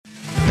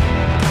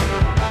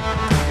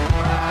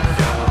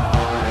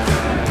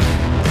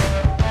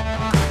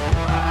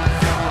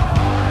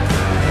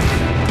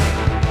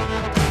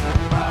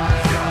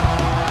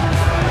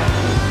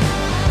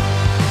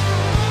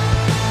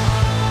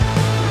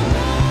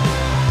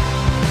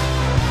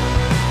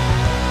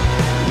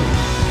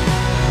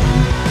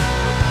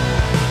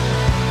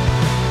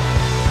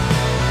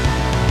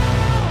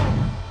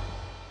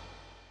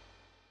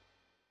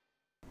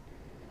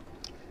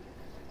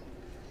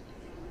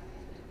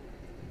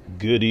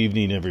Good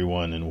evening,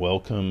 everyone, and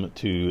welcome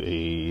to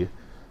a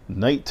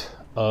night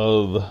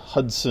of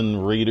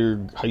Hudson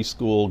Raider High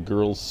School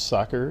girls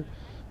soccer.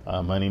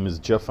 My name is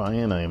Jeff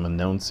Ian. I am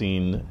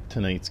announcing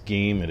tonight's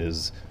game. It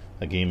is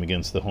a game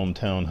against the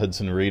hometown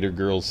Hudson Raider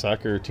girls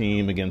soccer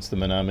team against the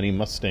Menomonie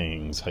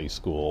Mustangs High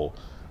School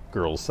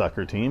girls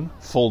soccer team.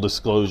 Full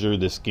disclosure,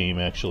 this game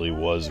actually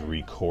was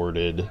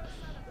recorded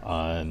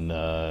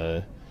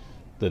on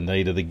the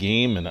night of the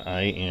game, and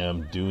I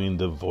am doing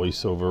the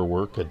voiceover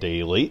work a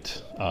day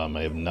late.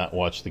 I have not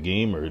watched the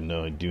game, or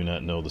I do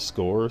not know the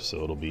score,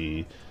 so it'll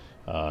be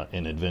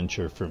an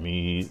adventure for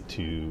me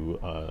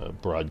to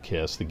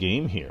broadcast the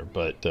game here.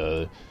 But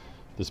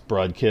this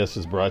broadcast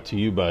is brought to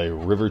you by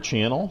River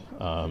Channel,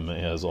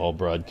 as all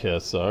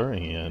broadcasts are,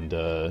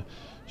 and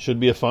should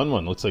be a fun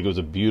one. Looks like it was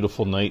a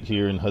beautiful night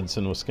here in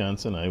Hudson,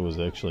 Wisconsin. I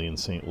was actually in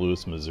St.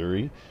 Louis,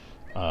 Missouri.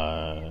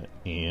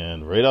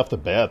 And right off the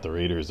bat, the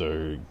Raiders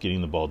are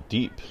getting the ball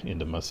deep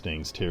into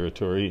Mustangs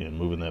territory and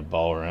moving that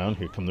ball around.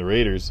 Here come the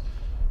Raiders.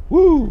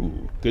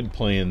 Woo! Good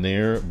play in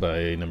there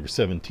by number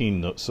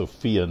 17,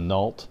 Sophia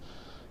Nault,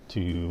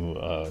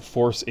 to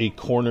force a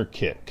corner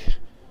kick.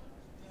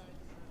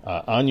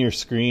 On your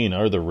screen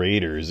are the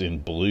Raiders in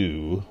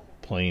blue,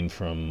 playing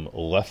from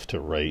left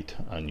to right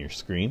on your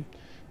screen,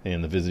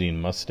 and the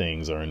visiting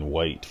Mustangs are in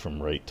white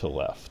from right to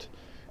left.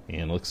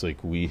 And looks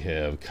like we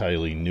have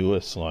Kylie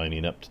Newis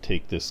lining up to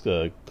take this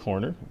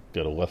corner.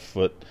 Got a left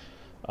foot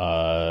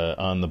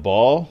on the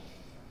ball.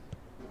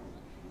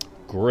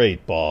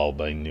 Great ball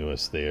by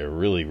Newis there.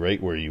 Really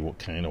right where you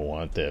kind of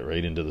want that,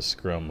 right into the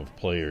scrum of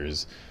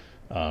players,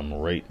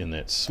 right in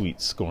that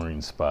sweet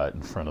scoring spot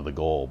in front of the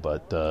goal.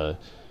 But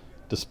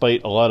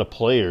despite a lot of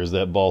players,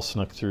 that ball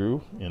snuck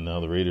through, and now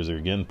the Raiders are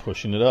again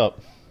pushing it up.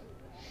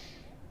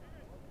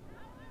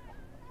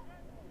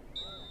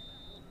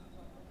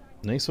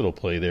 Nice little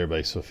play there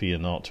by Sophia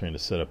Nault, trying to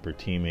set up her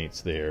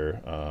teammates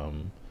there.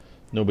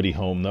 Nobody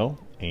home, though,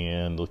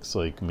 and looks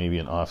like maybe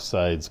an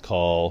offsides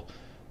call.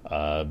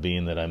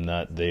 Being that I'm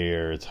not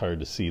there, it's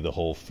hard to see the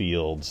whole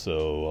field,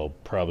 so I'll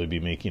probably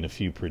be making a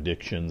few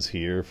predictions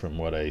here from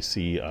what I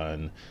see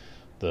on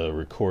the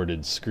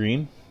recorded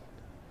screen.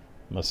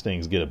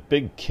 Mustangs get a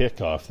big kick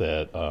off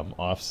that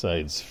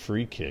offsides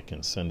free kick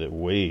and send it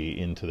way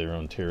into their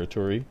own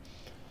territory.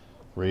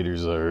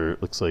 Raiders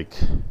looks like,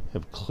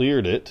 have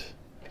cleared it.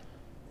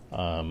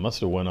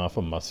 Must have went off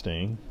a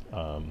Mustang.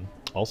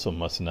 Also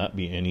must not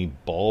be any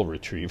ball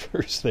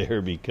retrievers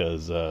there,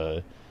 because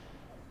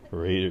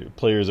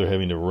players are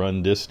having to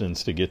run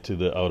distance to get to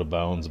the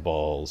out-of-bounds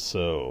balls.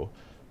 So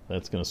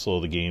that's going to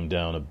slow the game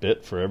down a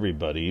bit for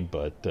everybody,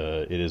 but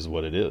it is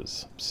what it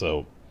is.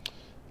 So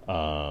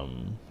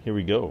here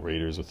we go.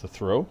 Raiders with the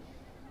throw.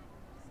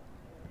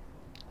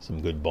 Some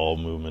good ball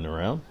movement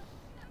around.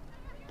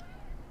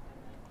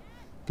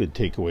 Good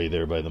takeaway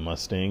there by the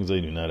Mustangs. I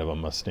do not have a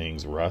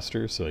Mustangs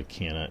roster, so I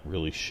cannot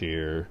really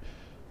share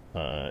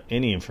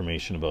any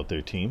information about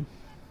their team.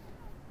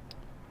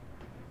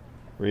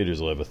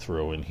 Raiders will have a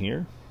throw in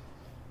here.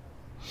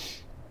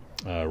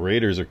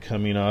 Raiders are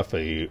coming off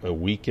a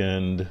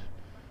weekend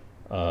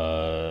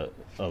of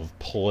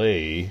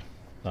play,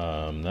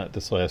 not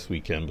this last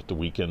weekend, but the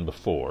weekend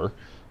before.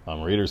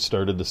 Raiders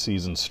started the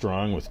season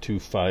strong with two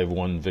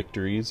 5-1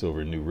 victories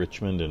over New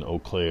Richmond and Eau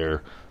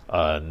Claire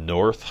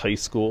North high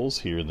schools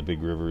here in the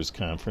Big Rivers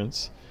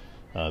Conference.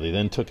 They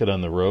then took it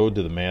on the road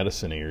to the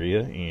Madison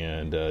area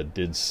and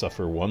did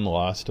suffer one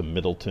loss to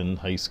Middleton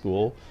High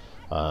School.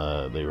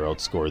 They were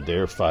outscored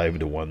there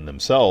 5-1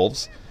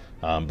 themselves,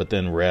 but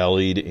then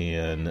rallied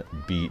and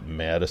beat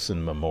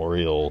Madison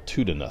Memorial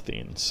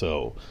 2-0.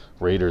 So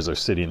Raiders are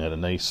sitting at a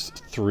nice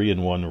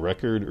 3-1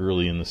 record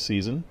early in the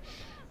season,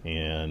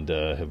 and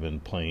have been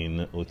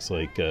playing, it looks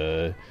like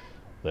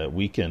that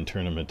weekend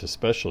tournament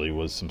especially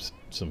was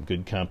some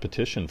good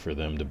competition for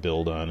them to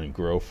build on and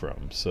grow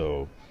from.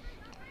 So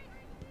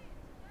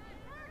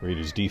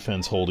Raiders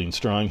defense holding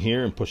strong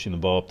here and pushing the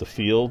ball up the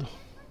field.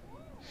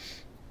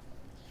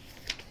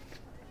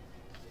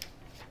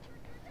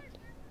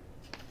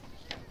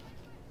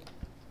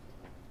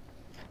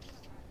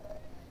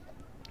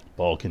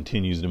 Ball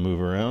continues to move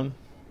around.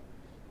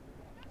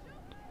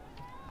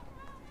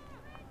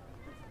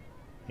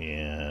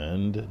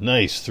 And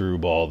nice through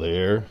ball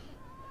there.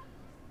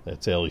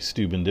 That's Allie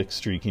Stubendick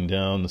streaking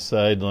down the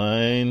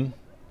sideline,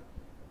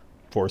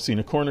 forcing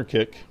a corner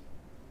kick.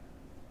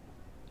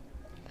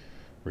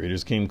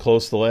 Raiders came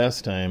close the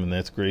last time, and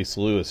that's Grace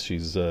Lewis.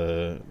 She's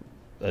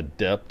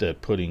adept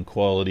at putting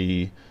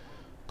quality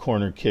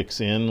corner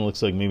kicks in.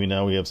 Looks like maybe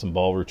now we have some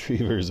ball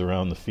retrievers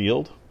around the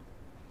field.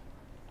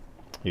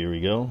 Here we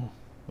go.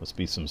 Must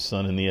be some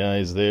sun in the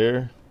eyes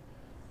there.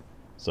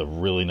 It's a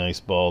really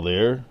nice ball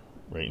there.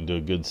 Right into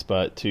a good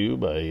spot, too,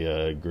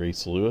 by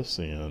Grace Lewis.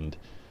 And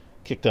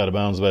kicked out of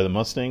bounds by the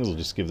Mustangs. We'll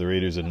just give the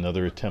Raiders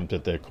another attempt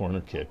at that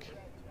corner kick.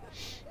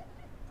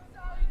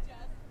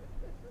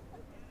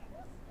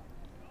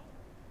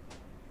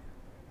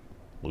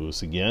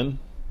 Lewis again.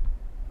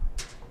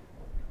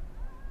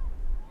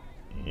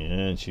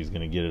 And she's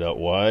going to get it out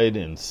wide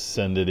and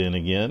send it in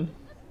again.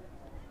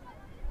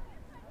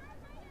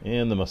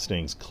 And the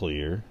Mustangs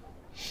clear.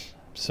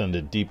 Send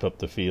it deep up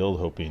the field,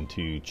 hoping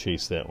to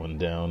chase that one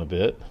down a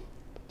bit.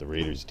 But the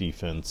Raiders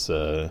defense,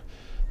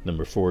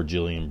 number 4,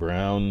 Jillian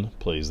Brown,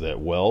 plays that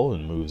well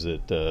and moves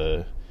it,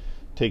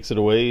 takes it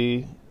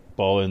away.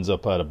 Ball ends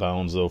up out of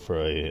bounds, though,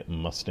 for a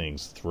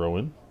Mustangs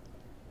throw-in.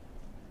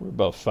 We're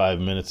about 5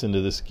 minutes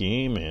into this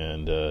game,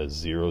 and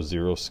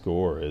 0-0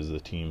 score as the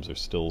teams are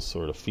still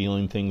sort of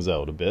feeling things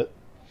out a bit.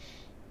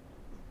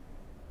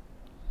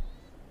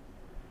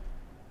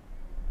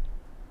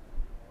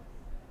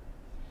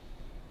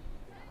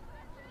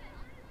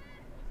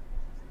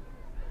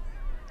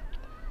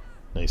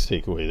 Nice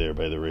takeaway there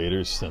by the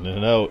Raiders, sending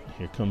it out.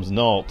 Here comes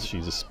Nault.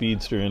 She's a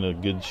speedster and a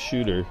good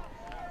shooter,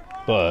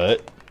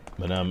 but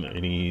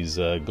Menomonie's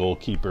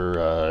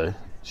goalkeeper,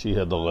 she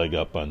had the leg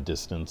up on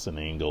distance and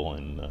angle,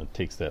 and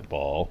takes that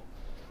ball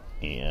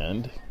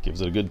and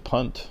gives it a good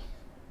punt.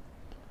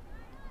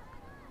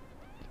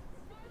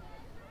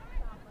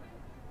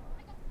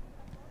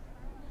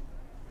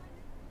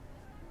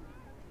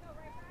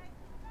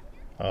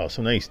 Oh,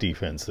 some nice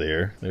defense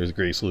there. There's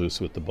Grace Lewis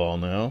with the ball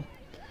now,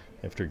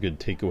 after a good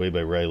takeaway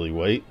by Riley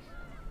White.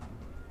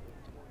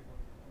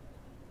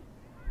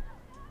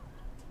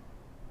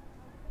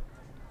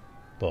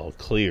 Ball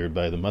cleared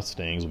by the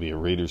Mustangs. Will be a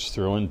Raiders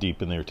throw-in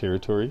deep in their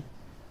territory.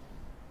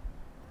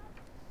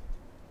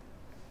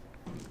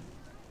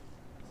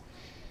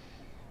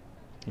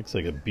 Looks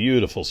like a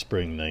beautiful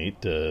spring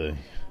night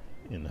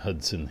in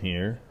Hudson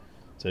here.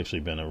 It's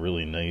actually been a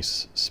really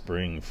nice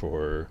spring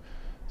for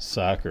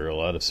soccer. A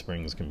lot of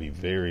springs can be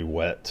very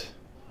wet,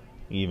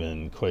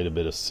 even quite a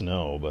bit of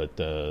snow,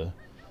 but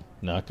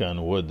knock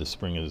on wood, the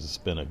spring has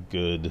been a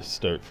good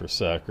start for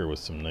soccer with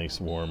some nice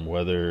warm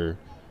weather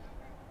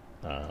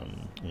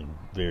in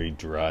very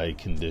dry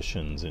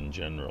conditions in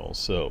general.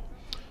 So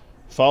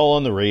foul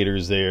on the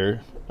Raiders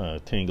there,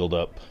 tangled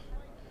up.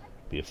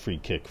 Be a free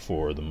kick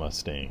for the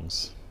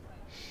Mustangs.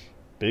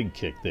 Big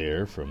kick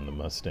there from the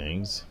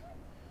Mustangs,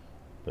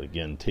 but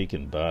again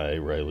taken by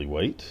Riley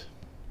White.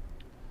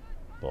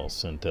 Ball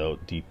sent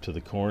out deep to the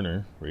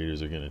corner.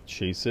 Raiders are going to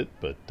chase it,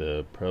 but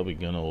probably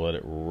going to let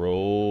it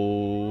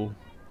roll.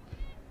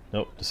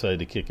 Nope, decided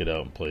to kick it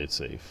out and play it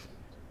safe.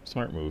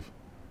 Smart move.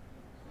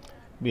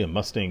 Be a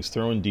Mustangs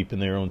throwing deep in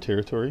their own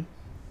territory.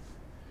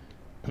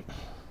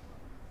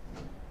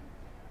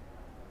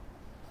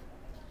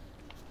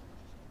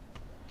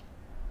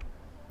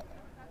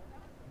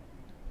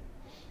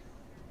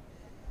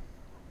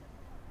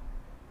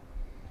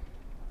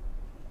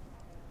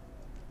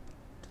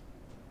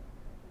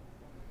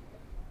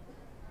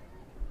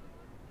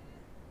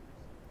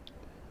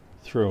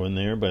 Throw in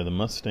there by the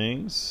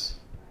Mustangs.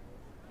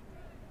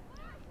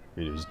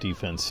 Raiders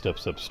defense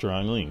steps up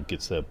strongly and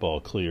gets that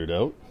ball cleared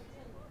out.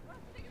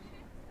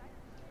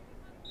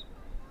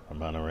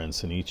 Armano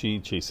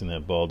Ransonici chasing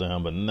that ball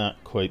down, but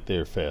not quite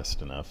there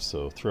fast enough,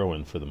 so throw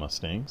in for the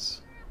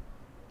Mustangs.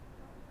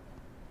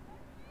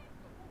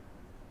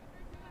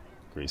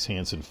 Grace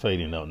Hansen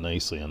fighting out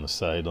nicely on the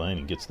sideline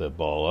and gets that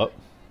ball up.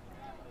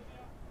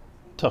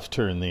 Tough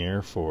turn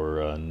there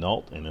for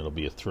Nault, and it'll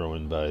be a throw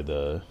in by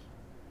the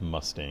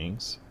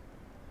Mustangs.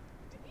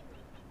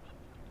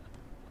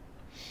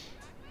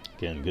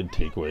 Again, good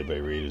takeaway by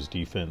Raiders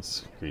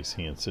defense. Grace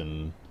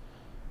Hansen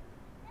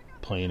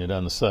playing it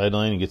on the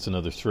sideline and gets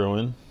another throw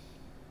in.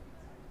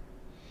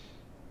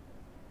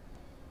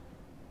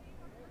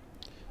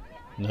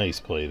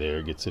 Nice play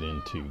there. Gets it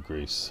into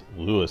Grace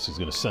Lewis, who's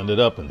going to send it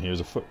up, and here's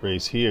a foot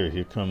race here.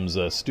 Here comes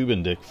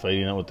Stubendick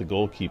fighting out with the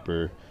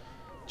goalkeeper.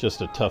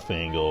 Just a tough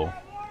angle.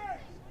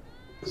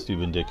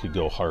 Stubendick could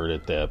go hard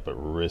at that, but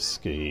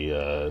risk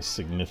a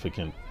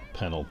significant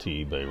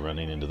penalty by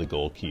running into the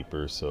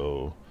goalkeeper.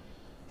 So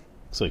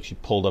looks like she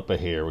pulled up a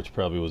hair, which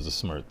probably was a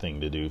smart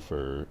thing to do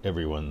for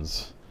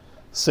everyone's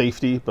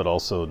safety, but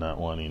also not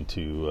wanting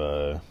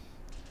to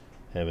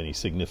have any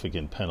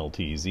significant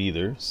penalties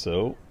either.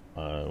 So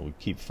we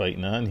keep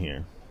fighting on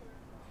here.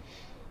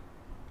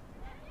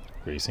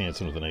 Grace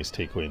Hansen with a nice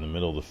takeaway in the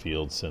middle of the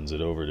field, sends it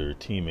over to her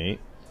teammate.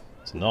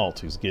 It's Nault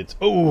who gets,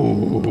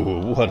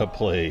 oh, what a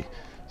play.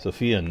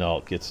 Sophia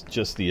Nault gets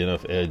just the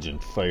enough edge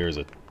and fires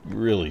a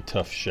really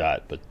tough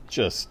shot, but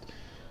just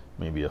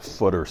maybe a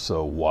foot or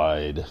so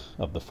wide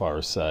of the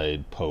far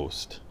side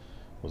post.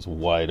 Was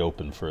wide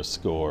open for a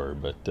score,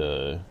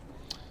 but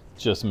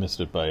just missed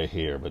it by a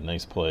hair. But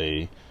nice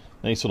play,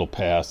 nice little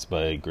pass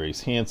by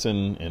Grace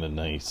Hansen, and a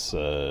nice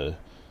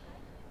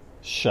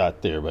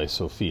shot there by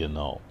Sophia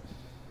Nault.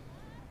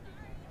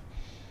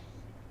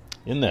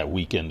 In that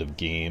weekend of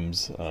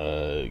games,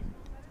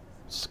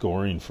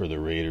 scoring for the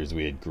Raiders,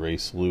 we had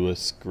Grace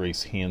Lewis,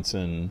 Grace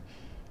Hansen,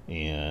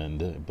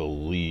 and I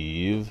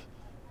believe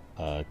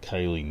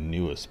Kylie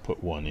Newis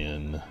put one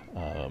in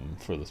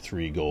for the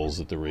 3 goals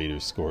that the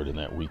Raiders scored in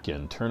that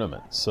weekend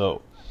tournament.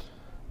 So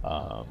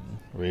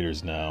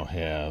Raiders now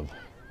have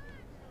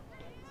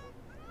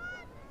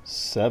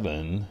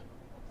 7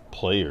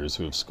 players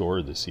who have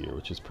scored this year,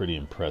 which is pretty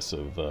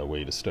impressive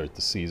way to start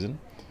the season.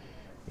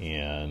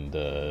 And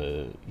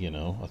you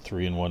know, a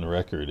 3-1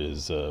 record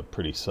is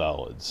pretty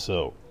solid.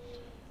 So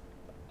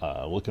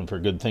Looking for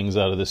good things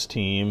out of this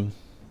team.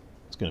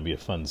 It's going to be a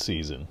fun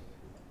season.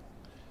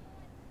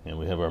 And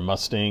we have our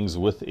Mustangs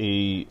with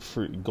a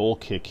goal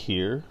kick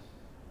here.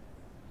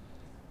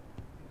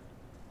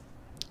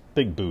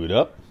 Big boot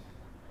up.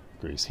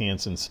 Grace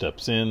Hansen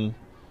steps in.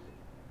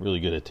 Really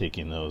good at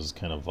taking those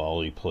kind of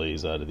volley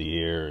plays out of the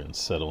air and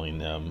settling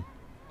them.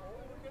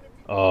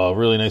 Oh,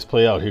 really nice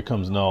play out. Here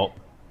comes Nault.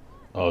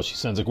 Oh, she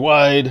sends it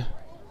wide.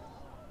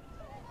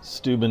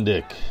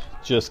 Stubendick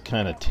just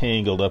kind of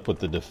tangled up with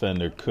the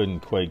defender.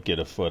 Couldn't quite get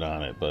a foot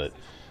on it, but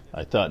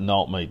I thought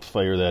Nault might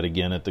fire that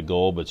again at the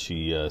goal, but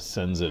she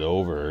sends it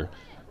over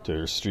to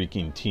her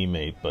streaking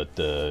teammate. But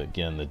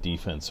again, the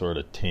defense sort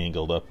of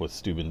tangled up with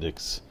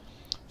Stubendick's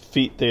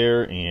feet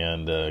there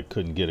and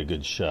couldn't get a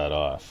good shot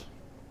off.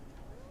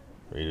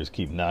 Raiders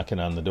keep knocking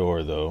on the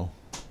door, though.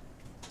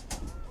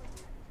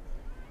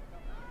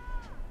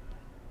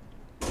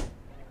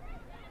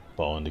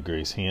 Ball into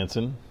Grace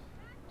Hansen.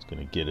 It's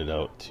going to get it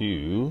out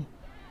to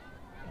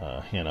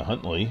Hannah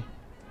Huntley.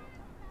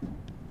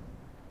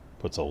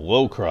 Puts a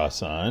low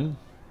cross on.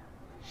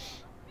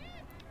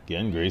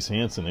 Again, Grace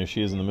Hansen. There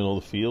she is in the middle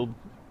of the field,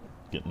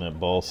 getting that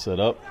ball set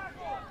up.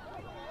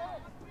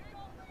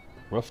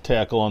 Rough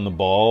tackle on the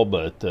ball,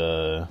 but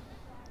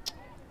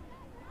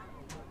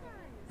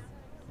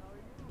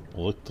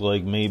looked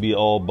like maybe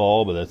all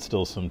ball, but that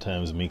still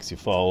sometimes makes you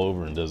fall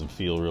over and doesn't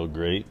feel real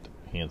great.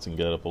 Hansen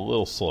got up a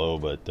little slow,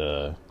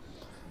 but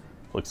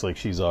looks like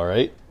she's all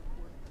right.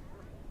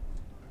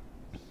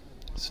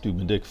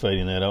 Stubendick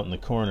fighting that out in the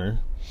corner.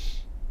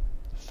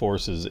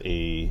 Forces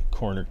a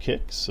corner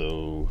kick,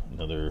 so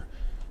another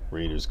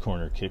Raiders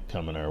corner kick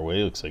coming our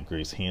way. Looks like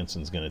Grace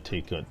Hansen's going to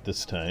take it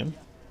this time.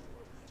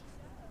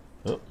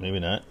 Oh, maybe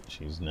not.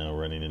 She's now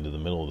running into the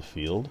middle of the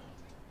field.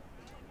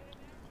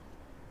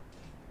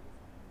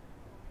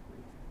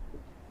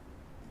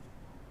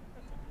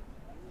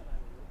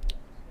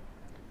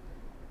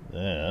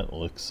 That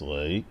looks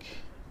like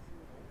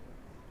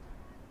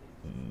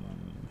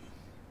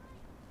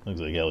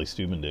Allie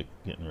Stubendick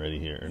getting ready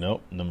here. Or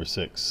nope, number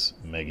 6,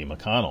 Maggie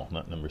McConnell,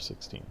 not number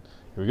 16.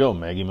 Here we go,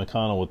 Maggie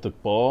McConnell with the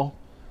ball.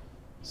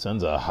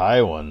 Sends a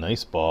high one,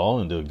 nice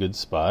ball into a good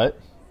spot.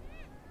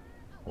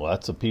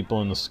 Lots of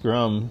people in the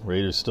scrum.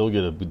 Raiders still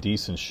get a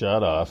decent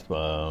shot off,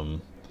 but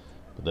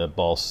that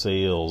ball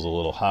sails a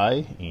little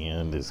high,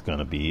 and it's going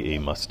to be a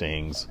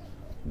Mustangs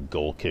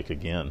goal kick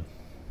again.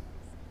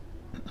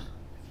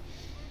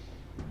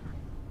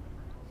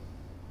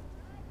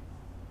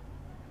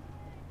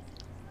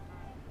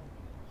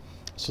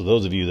 So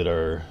those of you that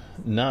are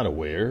not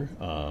aware,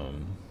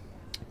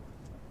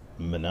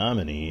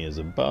 Menomonie is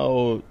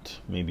about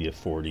maybe a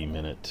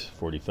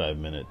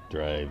 45-minute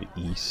drive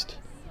east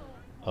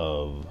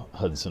of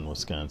Hudson,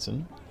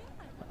 Wisconsin.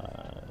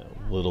 A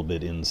little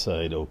bit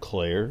inside Eau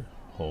Claire,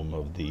 home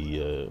of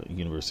the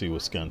University of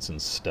Wisconsin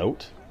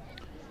Stout,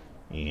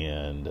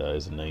 and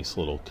is a nice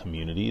little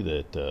community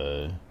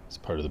that is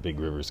part of the Big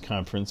Rivers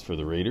Conference for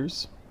the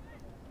Raiders.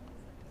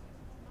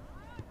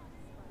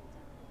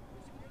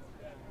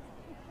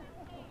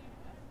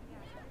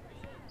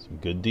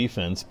 Good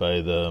defense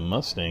by the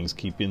Mustangs,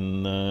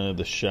 keeping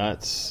the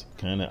shots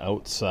kind of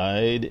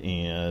outside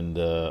and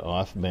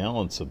off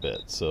balance a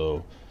bit.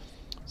 So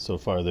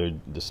far, they're,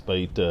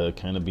 despite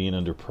kind of being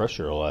under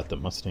pressure a lot, the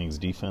Mustangs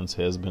defense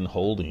has been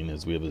holding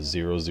as we have a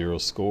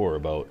 0-0 score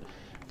about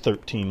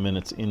 13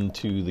 minutes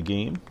into the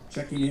game.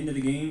 Checking into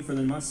the game for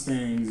the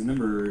Mustangs,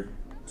 number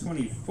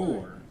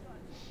 24.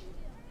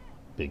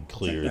 Big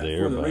clear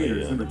there by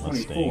Raiders, the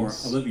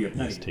Mustangs. Olivia Petty.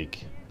 Nice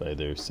take by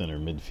their center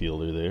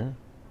midfielder there.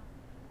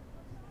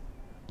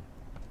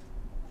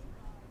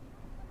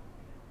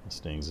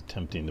 Mustangs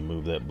attempting to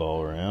move that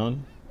ball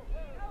around.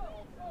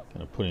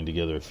 Kind of putting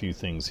together a few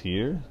things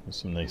here. With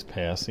some nice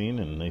passing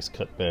and a nice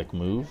cutback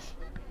move.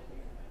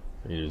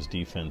 Raiders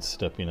defense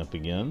stepping up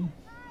again.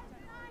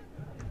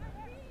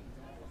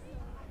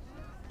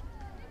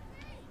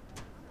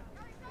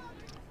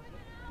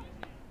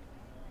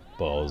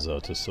 Ball is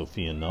out to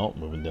Sophia Nault,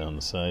 moving down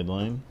the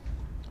sideline.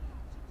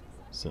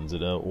 Sends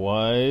it out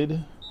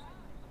wide.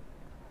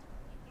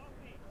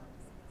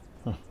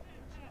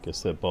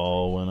 Guess that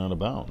ball went out of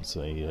bounds.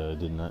 I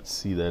did not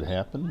see that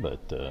happen, but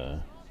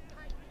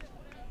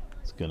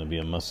it's going to be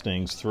a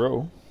Mustangs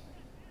throw.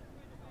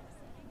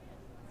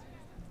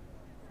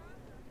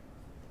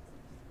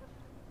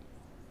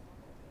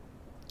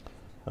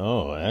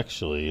 Oh,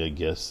 actually, I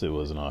guess it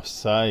was an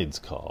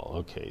offsides call.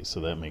 Okay,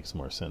 so that makes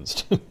more sense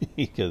to me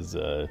because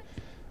I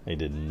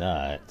did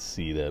not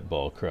see that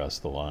ball cross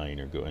the line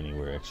or go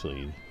anywhere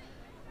actually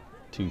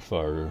too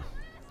far,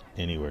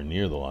 anywhere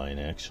near the line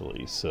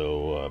actually.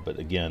 So, but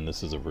again,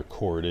 this is a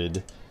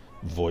recorded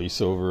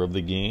voiceover of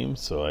the game,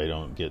 so I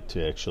don't get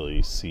to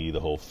actually see the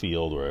whole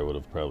field where I would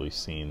have probably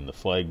seen the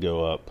flag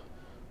go up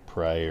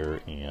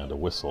prior and a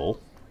whistle.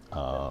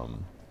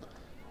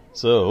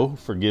 So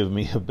forgive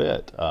me a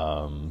bit,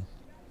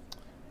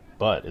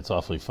 but it's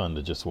awfully fun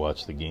to just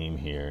watch the game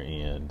here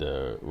and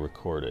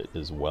record it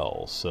as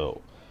well.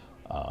 So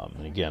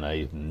and again, I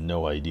have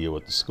no idea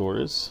what the score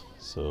is,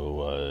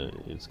 so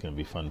it's going to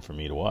be fun for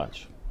me to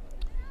watch.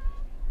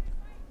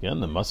 Again,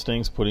 the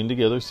Mustangs putting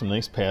together some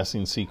nice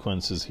passing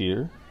sequences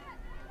here.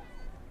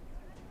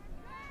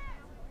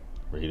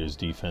 Raiders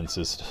defense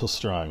is still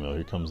strong though.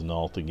 Here comes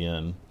Nault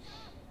again.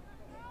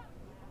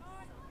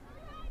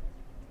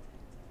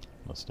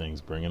 Mustangs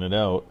bringing it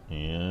out,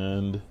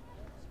 and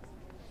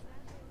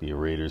be a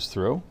Raiders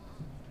throw.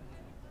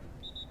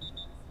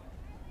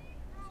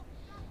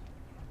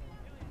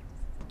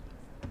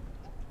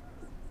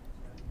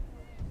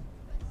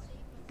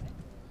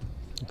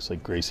 Looks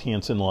like Grace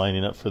Hansen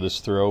lining up for this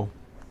throw.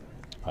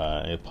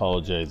 I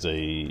apologize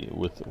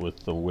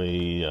with the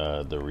way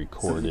the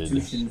recorded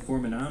for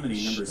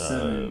Menomonie, number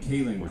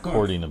 7,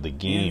 recording of the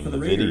game, the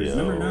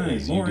video, 9,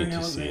 as you get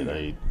to see it,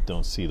 I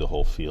don't see the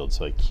whole field,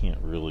 so I can't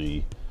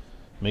really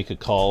make a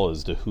call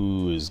as to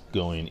who is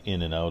going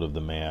in and out of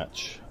the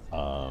match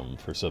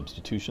for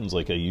substitutions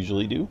like I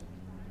usually do.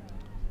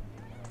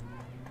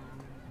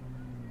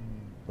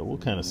 But we'll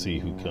kind of see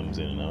who comes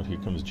in and out. Here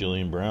comes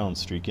Jillian Brown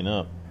streaking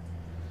up.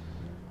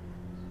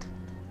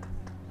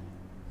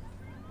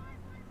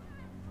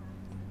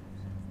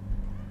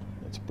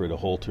 Britta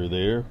Holter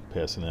there,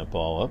 passing that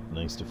ball up.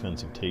 Nice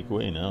defensive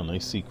takeaway. Now,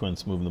 nice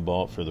sequence moving the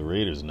ball up for the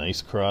Raiders.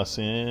 Nice cross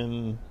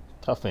in.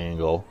 Tough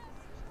angle.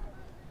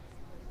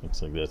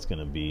 Looks like that's going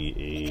to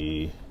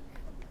be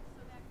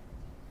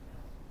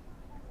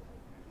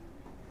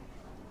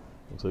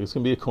looks like it's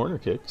going to be a corner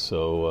kick.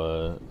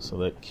 So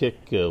that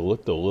kick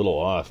looked a little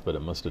off, but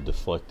it must have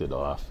deflected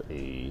off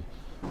a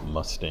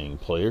Mustang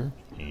player.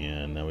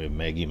 And now we have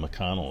Maggie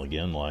McConnell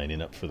again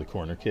lining up for the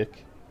corner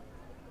kick.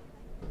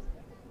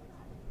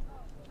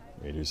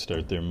 Raiders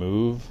start their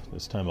move.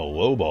 This time a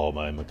low ball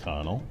by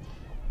McConnell.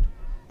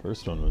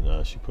 First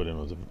one she put in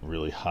was a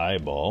really high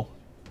ball.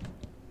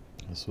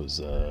 This was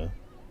kind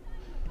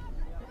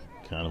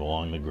of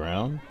along the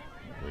ground.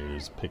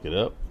 Raiders pick it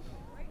up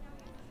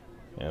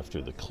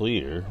after the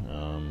clear,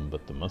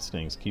 but the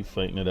Mustangs keep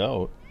fighting it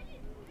out.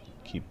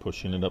 Keep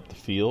pushing it up the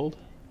field.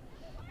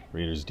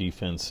 Raiders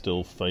defense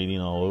still fighting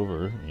all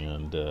over,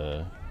 and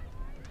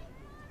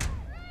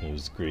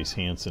there's Grace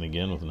Hansen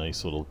again with a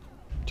nice little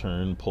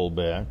turn, pull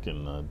back,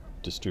 and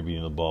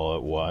distributing the ball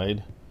out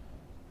wide.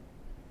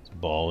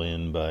 Ball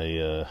in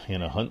by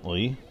Hannah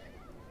Huntley.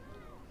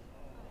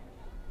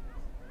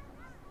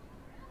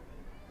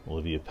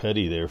 Olivia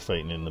Petty there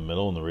fighting in the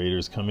middle, and the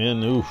Raiders come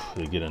in. Oof,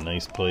 they get a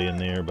nice play in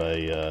there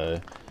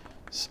by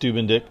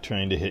Stubendick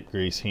trying to hit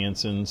Grace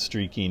Hansen,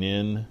 streaking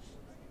in.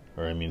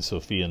 Or I mean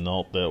Sophia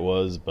Nault that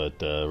was, but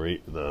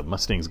the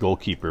Mustangs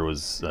goalkeeper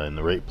was in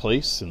the right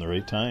place in the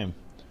right time.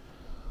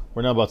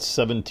 We're now about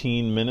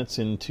 17 minutes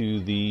into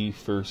the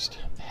first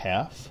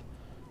half.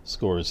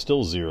 Score is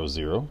still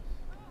 0-0.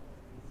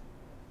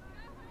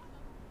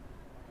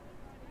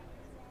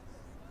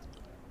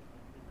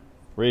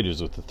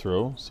 Raiders with the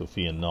throw.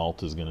 Sophia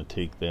Nault is going to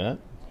take that.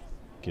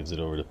 Gives it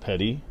over to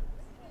Petty.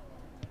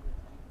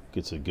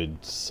 Gets a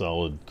good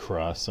solid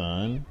cross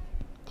on.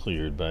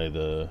 Cleared by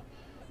the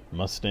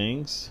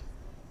Mustangs.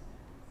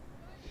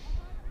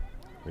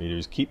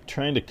 Raiders keep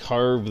trying to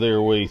carve their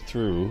way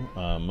through.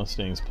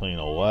 Mustangs playing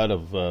a lot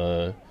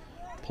of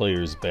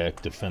players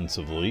back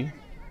defensively.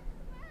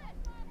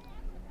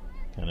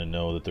 Kind of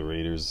know that the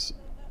Raiders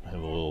have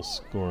a little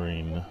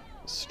scoring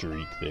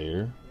streak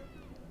there.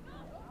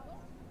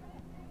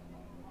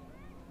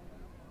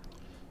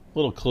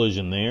 Little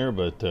collision there,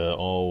 but that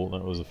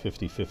was a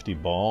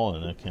 50-50 ball,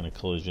 and that kind of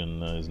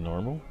collision is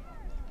normal.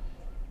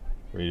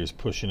 Raiders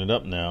pushing it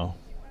up now.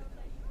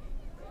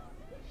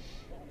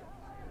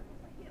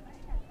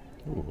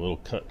 Ooh, a little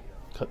cut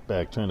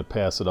back, trying to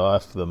pass it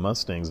off the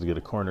Mustangs to get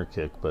a corner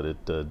kick, but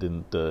it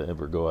didn't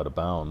ever go out of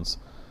bounds.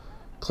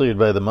 Cleared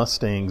by the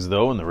Mustangs,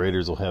 though, and the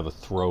Raiders will have a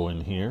throw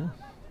in here.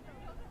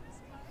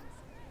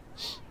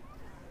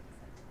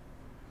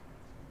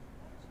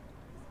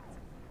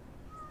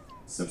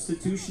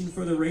 Substitution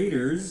for the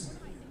Raiders,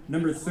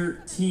 number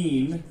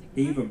 13,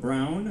 Ava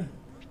Brown.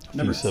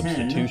 Number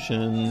 10,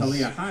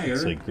 Talia Heyer.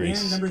 Looks like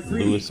Grace and number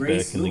 3, Lewis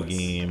Grace back in Lewis. the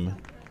game.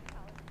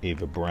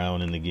 Ava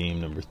Brown in the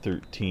game, number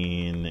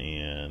 13,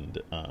 and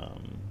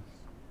can't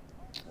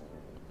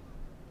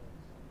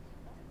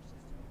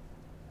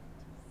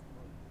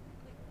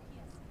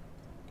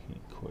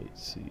quite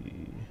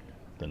see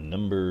the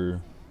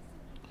number.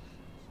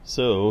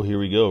 So here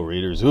we go,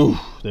 Raiders. Ooh,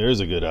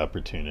 there's a good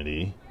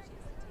opportunity.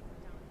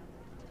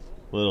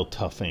 Little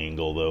tough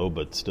angle though,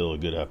 but still a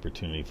good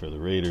opportunity for the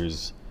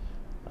Raiders.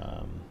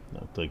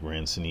 Looked like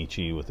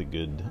Rancinici with a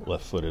good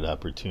left-footed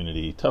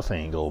opportunity. Tough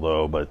angle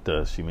though,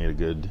 but she made a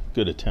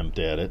good attempt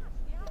at it.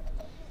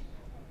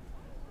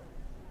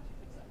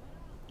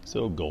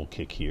 So goal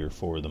kick here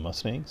for the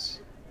Mustangs.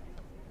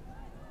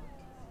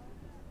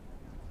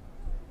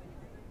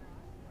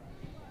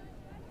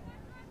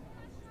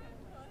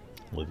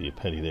 Olivia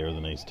Petty there with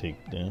a nice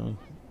takedown.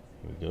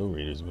 Here we go,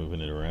 Raiders moving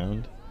it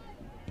around.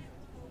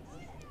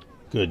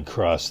 Good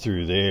cross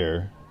through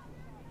there.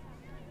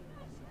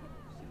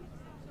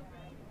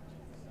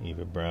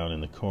 Eva Brown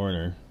in the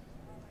corner.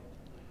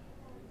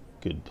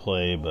 Good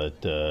play, but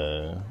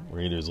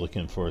Raiders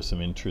looking for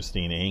some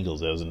interesting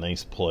angles. That was a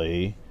nice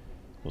play.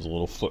 was a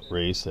little foot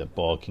race. That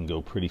ball can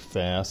go pretty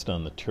fast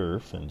on the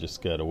turf, and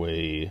just got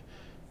away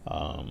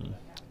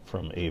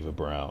from Ava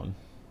Brown.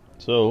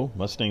 So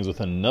Mustangs with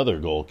another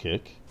goal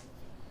kick.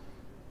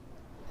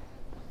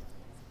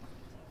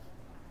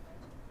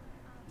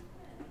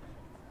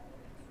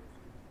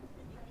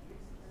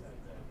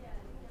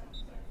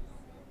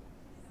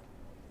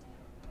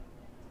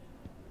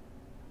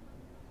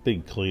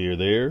 Big clear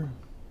there.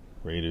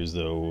 Raiders,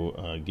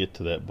 though, get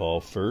to that ball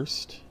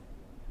first.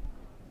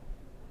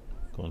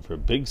 Going for a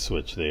big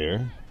switch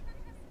there.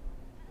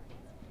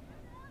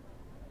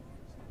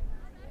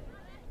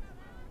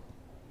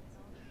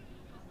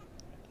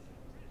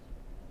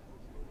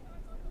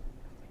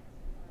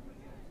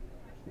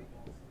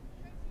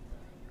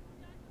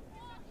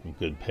 Some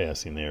good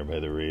passing there by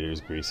the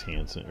Raiders. Grace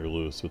Hansen or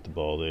Lewis with the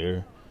ball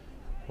there.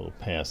 A little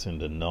pass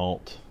into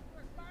Nault.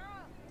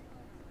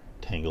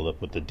 Tangled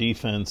up with the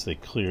defense. They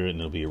clear it, and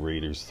it'll be a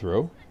Raiders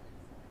throw.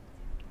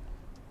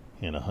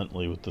 Hannah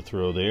Huntley with the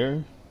throw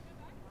there.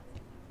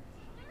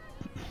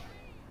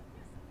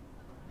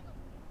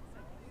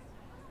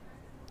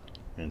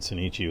 And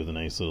Sinichi with a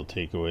nice little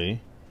takeaway.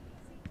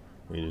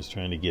 Raiders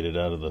trying to get it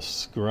out of the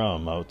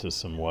scrum out to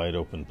some wide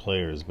open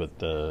players, but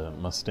the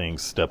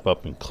Mustangs step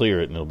up and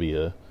clear it, and it'll be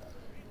a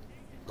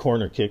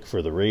corner kick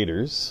for the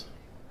Raiders.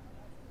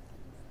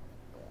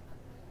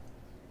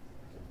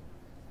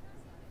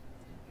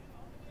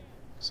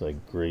 Looks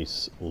like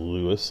Grace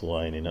Lewis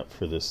lining up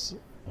for this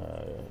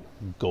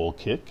goal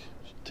kick.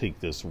 Take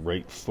this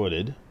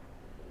right-footed.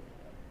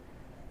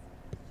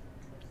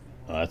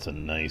 Oh, that's a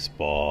nice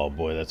ball.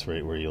 Boy, that's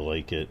right where you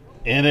like it.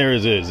 And there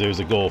it is. There's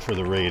a goal for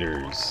the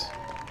Raiders.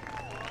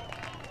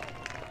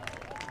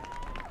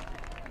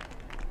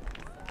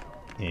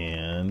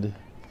 And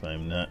if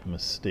I'm not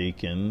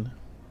mistaken,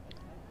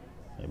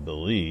 I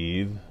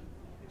believe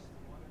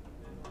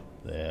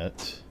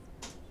that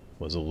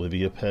was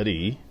Olivia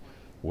Petty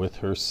with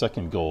her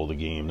second goal of the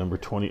game, number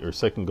 20, or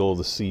second goal of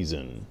the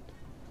season.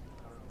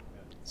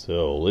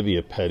 So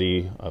Olivia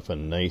Petty off a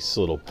nice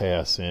little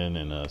pass in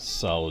and a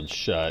solid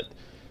shot.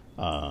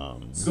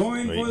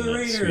 Scoring right for the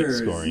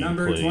Raiders,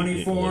 number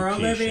 24,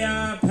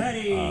 Olivia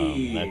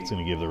Petty. That's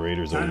going to give the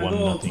Raiders a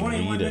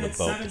 1-0 lead at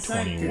about the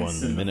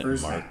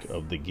 21-minute mark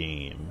of the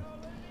game.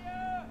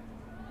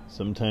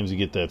 Sometimes you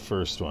get that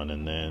first one,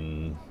 and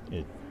then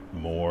it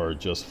more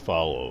just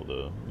follow.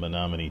 The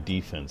Menomonie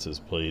defense has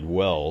played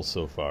well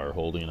so far,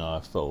 holding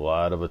off a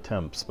lot of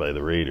attempts by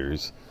the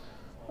Raiders.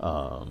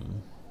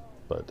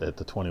 But at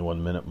the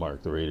 21-minute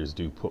mark, the Raiders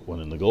do put one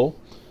in the goal.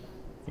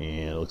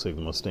 And it looks like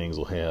the Mustangs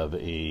will have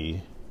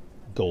a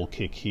goal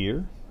kick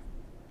here.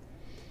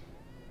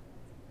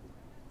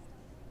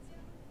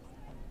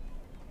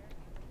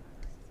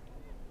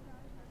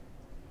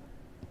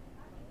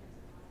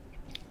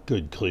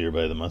 Good clear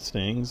by the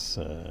Mustangs.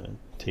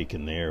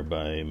 Taken there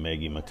by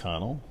Maggie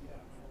McConnell.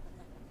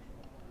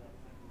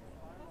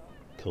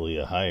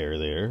 Kalia Heyer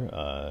there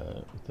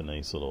with a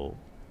nice little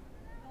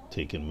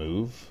taken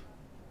move.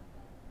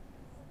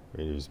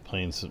 Raiders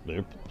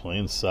they're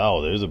playing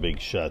solid. There's a big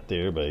shot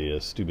there by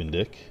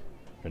Stubendick.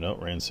 Or no,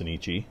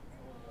 Ransonici.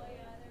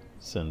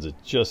 Sends it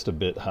just a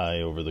bit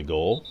high over the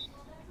goal.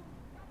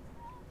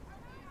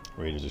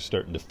 Raiders are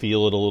starting to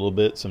feel it a little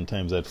bit.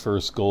 Sometimes that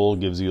first goal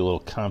gives you a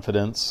little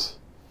confidence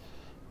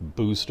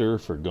booster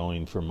for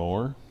going for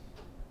more.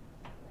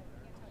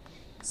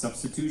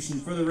 Substitution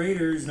for the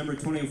Raiders, number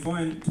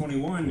 21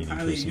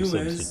 Kylie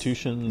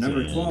Lewis,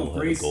 number 12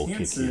 Grace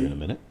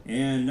Hansen,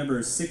 and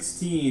number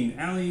 16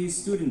 Allie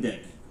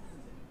Studendick.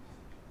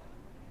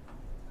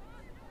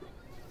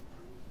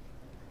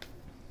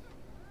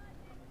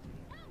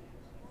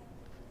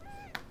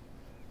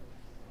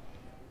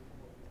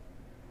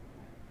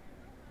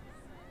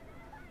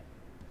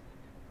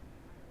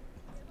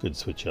 Good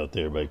switch out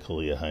there by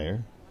Kalia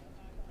Heyer.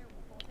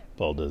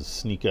 Ball does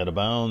sneak out of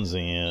bounds,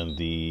 and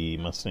the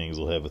Mustangs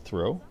will have a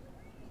throw.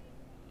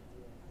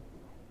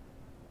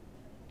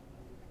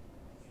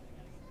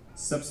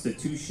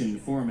 Substitution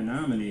for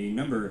Menomonie,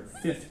 number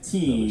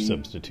 15,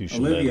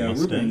 substitution Olivia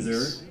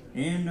Rubenzer,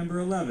 and number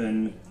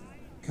 11,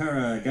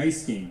 Kara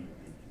Geisking.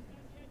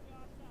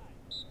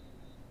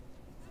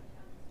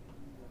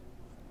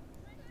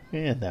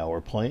 And now we're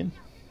playing.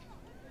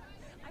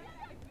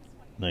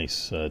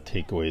 Nice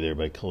takeaway there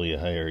by Kalia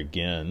Heyer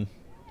again.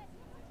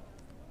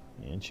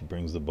 And she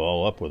brings the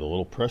ball up with a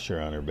little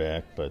pressure on her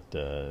back, but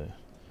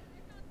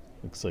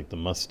looks like the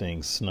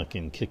Mustangs snuck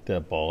in, kicked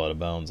that ball out of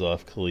bounds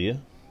off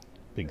Kalia.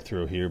 Big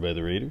throw here by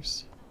the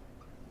Raiders.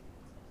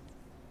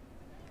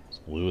 So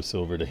Lewis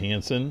over to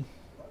Hansen.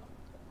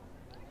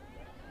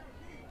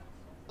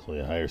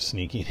 Kalia Heyer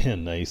sneaking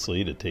in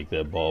nicely to take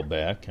that ball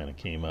back. Kind of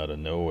came out of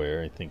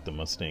nowhere. I think the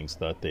Mustangs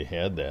thought they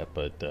had that,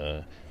 but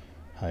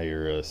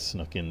Heyer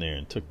snuck in there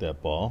and took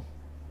that ball.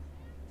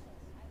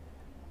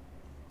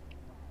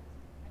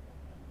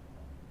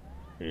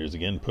 Here's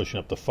again pushing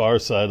up the far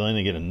sideline.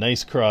 They get a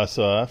nice cross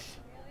off,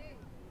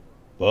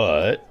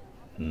 but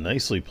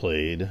nicely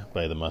played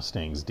by the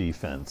Mustangs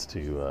defense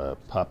to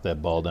pop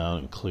that ball down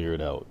and clear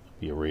it out.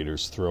 Be a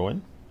Raiders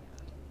throw-in.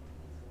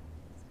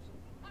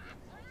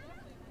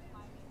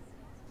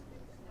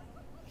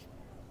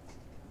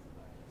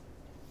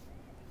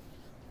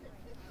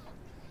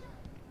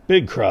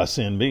 Big cross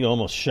in, big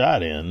almost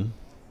shot in.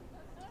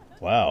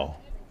 Wow.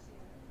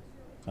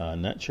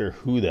 Not sure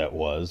who that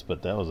was,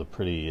 but that was a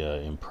pretty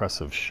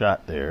impressive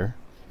shot there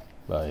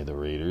by the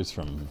Raiders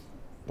from,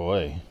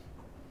 boy,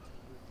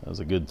 that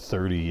was a good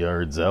 30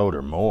 yards out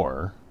or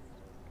more.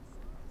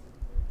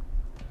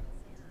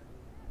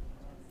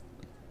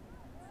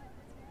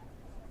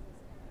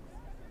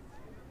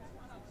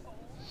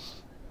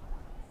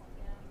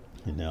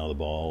 And now the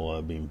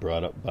ball being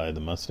brought up by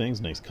the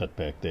Mustangs. Nice cut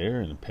back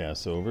there and a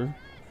pass over.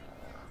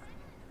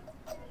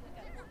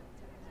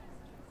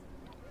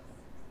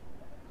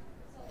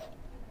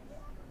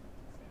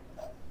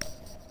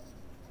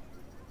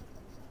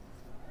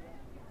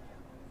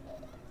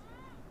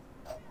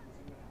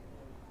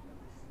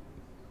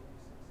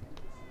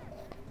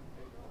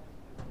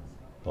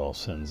 Ball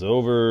sends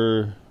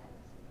over.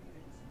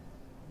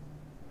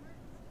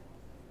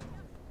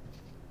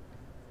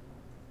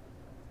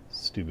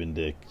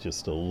 Stubendick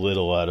just a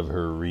little out of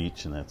her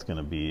reach, and that's going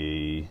to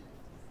be,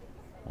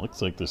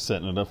 looks like they're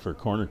setting it up for a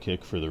corner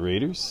kick for the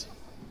Raiders.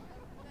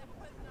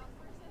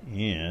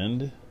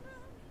 And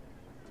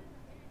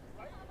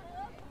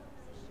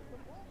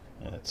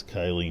that's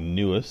Kylie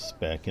Newis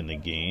back in the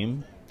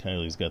game.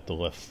 Kylie's got the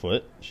left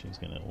foot. She's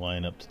going to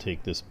line up to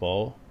take this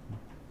ball.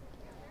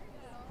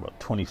 About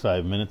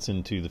 25 minutes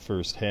into the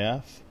first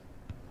half.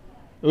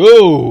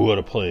 Oh, what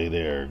a play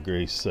there.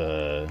 Grace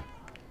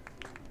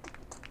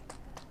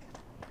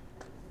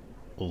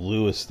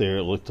Lewis there,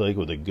 it looked like,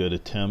 with a good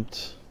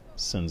attempt.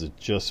 Sends it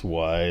just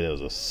wide. That was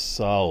a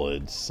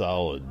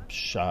solid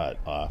shot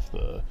off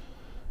the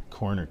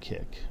corner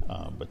kick,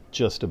 but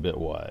just a bit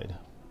wide.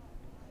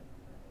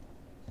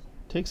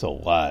 Takes a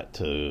lot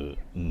to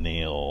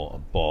nail a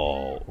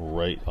ball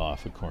right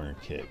off a corner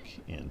kick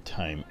and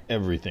time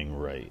everything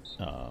right.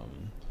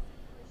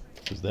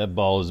 Because that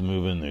ball is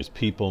moving, there's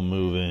people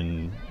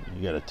moving,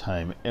 you got to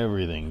time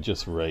everything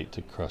just right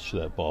to crush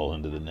that ball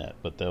into the net.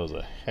 But that was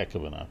a heck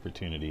of an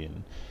opportunity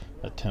and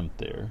attempt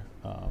there.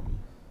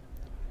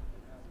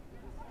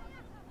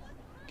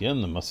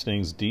 Again, the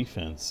Mustangs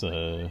defense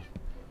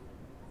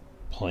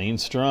playing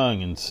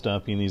strong and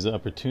stopping these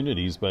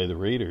opportunities by the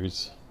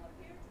Raiders.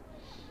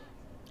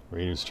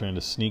 Raiders trying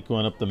to sneak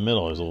one up the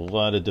middle. There's a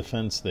lot of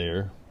defense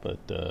there,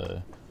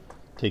 but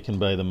taken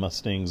by the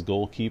Mustangs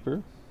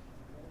goalkeeper.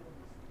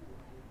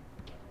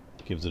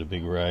 Gives it a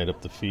big ride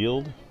up the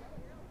field.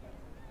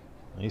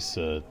 Nice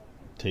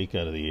take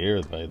out of the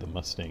air by the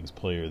Mustangs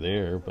player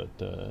there, but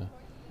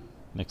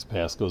next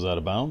pass goes out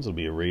of bounds. It'll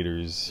be a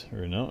Raiders,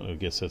 or no, I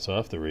guess that's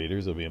off the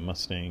Raiders. It'll be a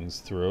Mustangs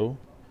throw.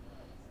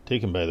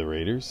 Taken by the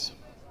Raiders.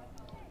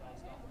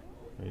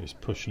 Raiders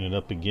pushing it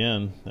up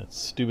again.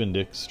 That's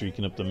Stubendick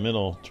streaking up the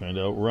middle, trying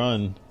to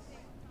outrun.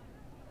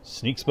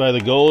 Sneaks by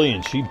the goalie,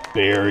 and she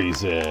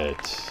buries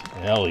it.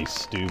 Allie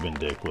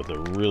Stubendick with a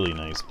really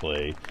nice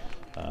play.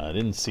 I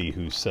didn't see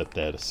who set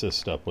that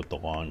assist up with the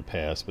long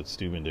pass, but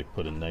Stubendick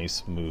put a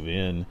nice move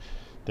in,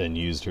 then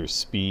used her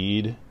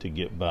speed to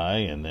get by,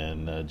 and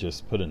then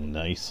just put a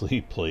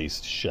nicely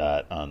placed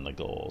shot on the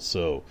goal.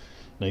 So,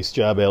 nice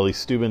job, Allie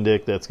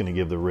Stubendick. That's going to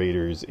give the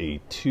Raiders a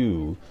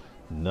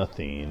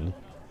 2-0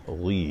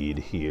 lead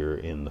here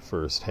in the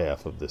first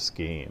half of this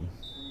game.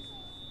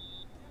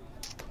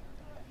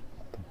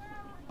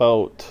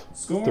 About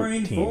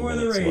scoring for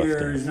the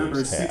Raiders,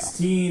 number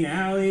 16,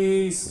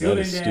 Allie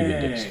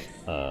Stubendick.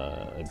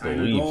 I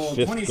believe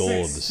fifth goal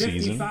of the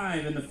season.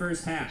 In the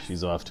first half.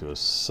 She's off to a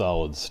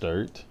solid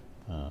start.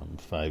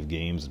 5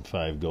 games and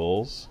 5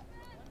 goals.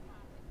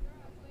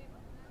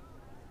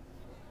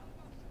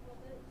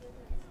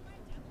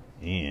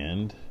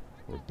 And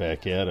we're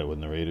back at it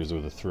when the Raiders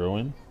with a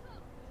throw-in.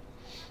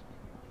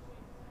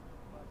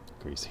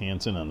 Grace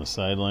Hansen on the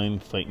sideline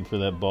fighting for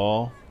that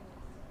ball.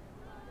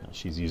 Now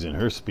she's using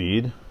her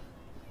speed.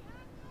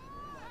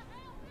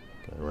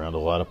 Got around a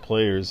lot of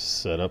players,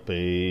 set up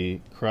a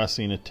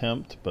crossing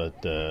attempt,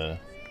 but kind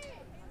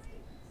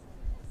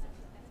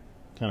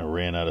of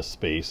ran out of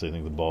space. I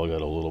think the ball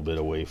got a little bit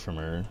away from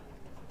her.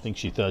 I think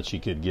she thought she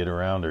could get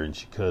around her, and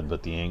she could,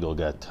 but the angle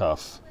got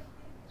tough.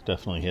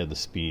 Definitely had the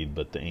speed,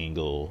 but the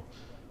angle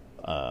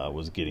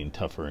was getting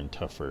tougher and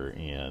tougher.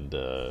 And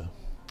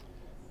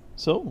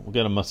so we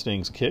got a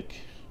Mustangs kick.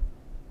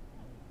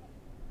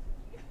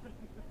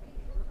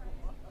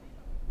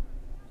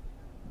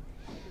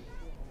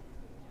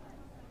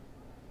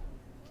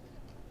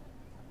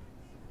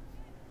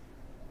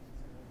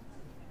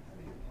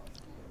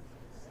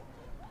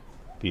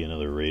 Be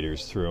another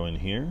Raiders throw in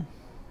here.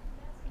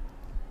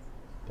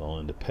 Ball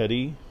into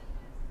Petty.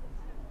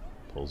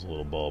 Pulls a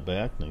little ball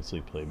back. Nicely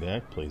played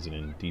back. Plays it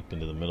in deep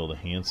into the middle to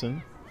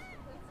Hansen.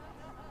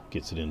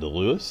 Gets it into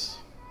Lewis.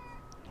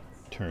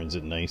 Turns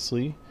it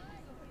nicely.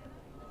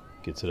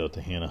 Gets it out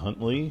to Hannah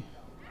Huntley.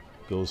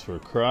 Goes for a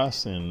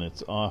cross, and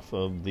it's off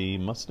of the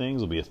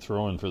Mustangs. Will be a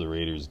throw-in for the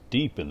Raiders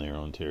deep in their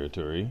own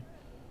territory.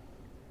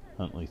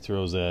 Huntley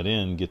throws that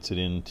in. Gets it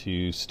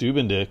into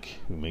Stubendick,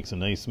 who makes a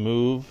nice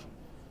move.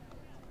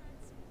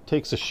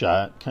 Takes a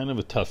shot, kind of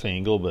a tough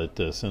angle,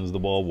 but sends the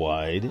ball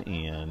wide,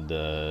 and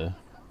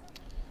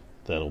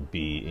that'll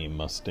be a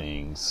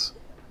Mustangs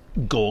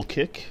Goal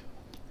kick.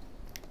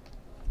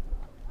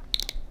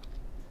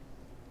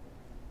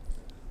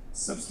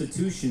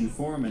 Substitution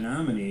for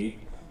Menomonie.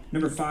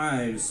 Number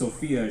 5,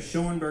 Sophia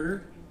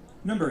Schoenberger.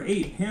 Number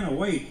 8, Hannah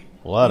White.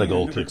 A lot of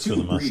goal kicks for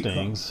the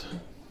Mustangs.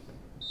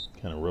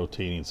 Kind of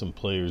rotating some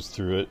players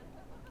through it.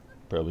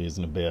 Probably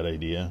isn't a bad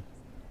idea.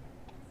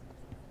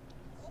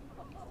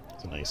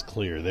 It's a nice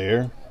clear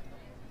there.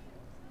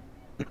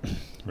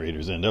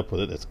 Raiders end up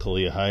with it. That's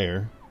Kalia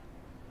Hire.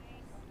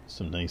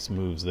 Some nice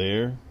moves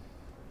there.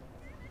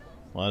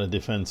 A lot of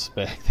defense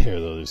back there,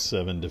 though. There's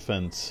 7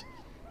 defense.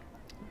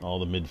 All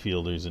the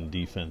midfielders and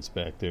defense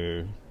back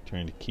there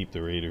trying to keep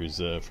the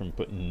Raiders from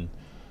putting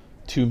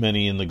too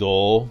many in the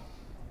goal.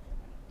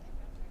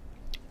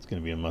 It's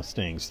going to be a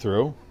Mustangs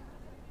throw.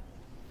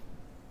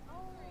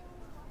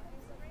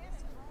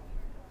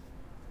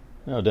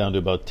 Now down to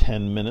about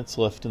 10 minutes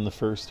left in the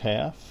first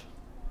half.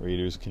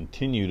 Raiders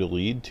continue to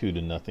lead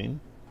 2-0.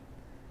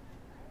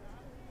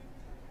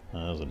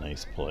 That was a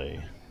nice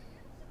play.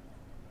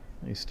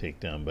 Nice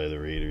takedown by the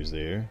Raiders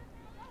there.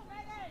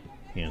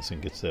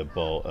 Hansen gets that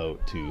ball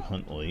out to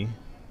Huntley.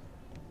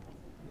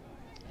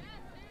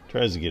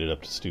 Tries to get it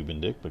up to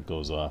Stubendick, but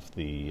goes off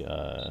the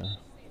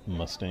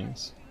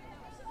Mustangs.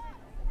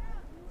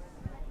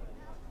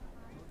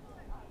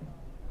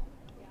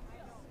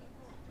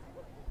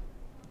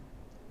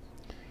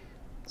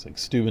 Looks like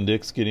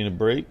Stubendick's getting a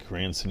break.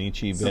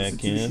 Ransonici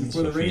back in.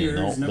 Sophia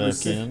Nault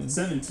back in.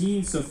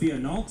 17, Sophia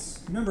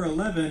Nault. Number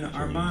 11,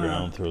 Armana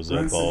Brown throws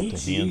that ball to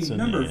Hansen.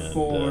 Number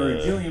 4,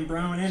 Jillian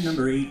Brown. And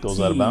number 18, goes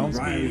out of bounds.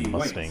 Riley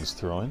Mustangs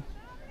throwing.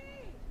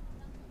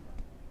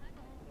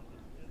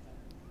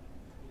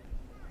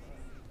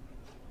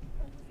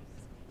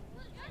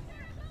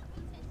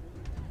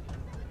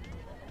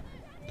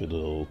 Good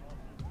little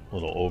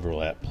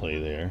overlap play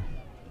there.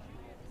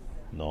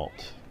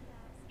 Nault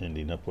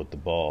ending up with the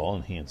ball,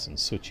 and Hansen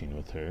switching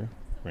with her.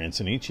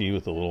 Ransonici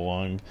with a little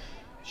long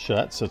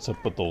shot, sets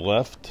up with the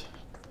left.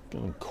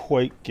 Didn't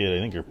quite get, I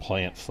think her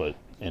plant foot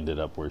ended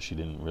up where she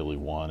didn't really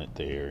want it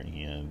there,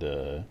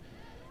 and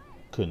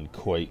couldn't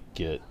quite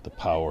get the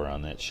power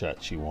on that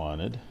shot she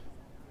wanted.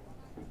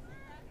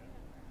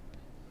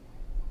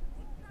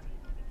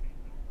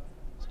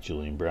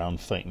 Jillian Brown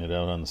fighting it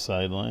out on the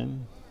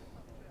sideline.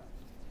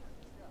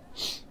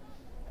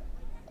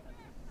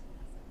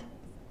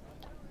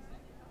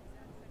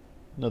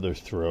 Another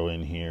throw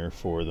in here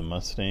for the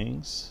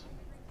Mustangs.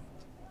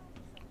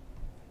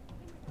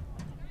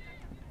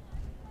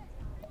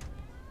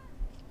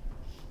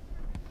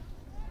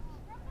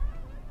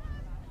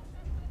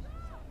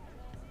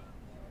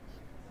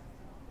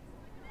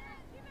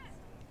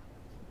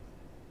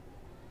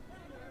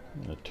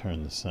 I'm going to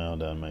turn the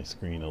sound on my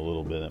screen a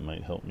little bit. That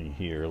might help me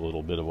hear a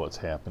little bit of what's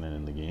happening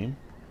in the game.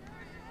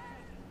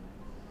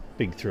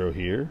 Big throw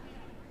here.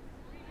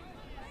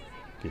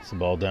 Gets the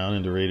ball down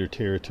into Raider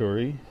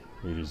territory.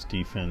 Raiders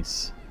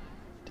defense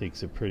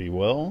takes it pretty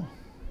well.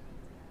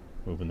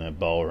 Moving that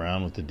ball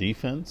around with the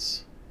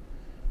defense.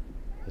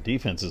 The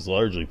defense is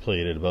largely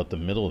played at about the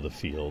middle of the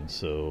field,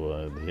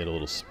 so they had a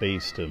little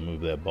space to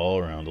move that ball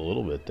around a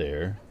little bit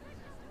there.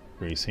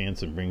 Grace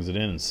Hansen brings it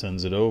in and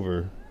sends it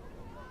over.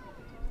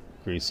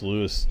 Grace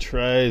Lewis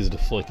tries to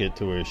flick it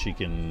to where she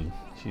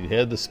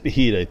had the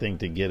speed, I think,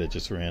 to get it,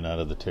 just ran out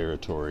of the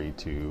territory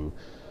to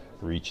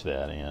reach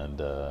that, and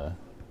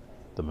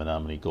the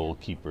Menomonie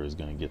goalkeeper is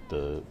going to get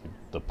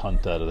the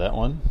punt out of that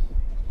one.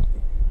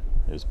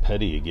 There's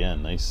Petty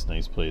again. Nice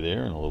play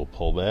there, and a little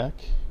pullback.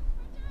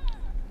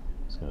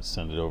 He's going to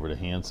send it over to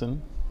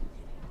Hansen.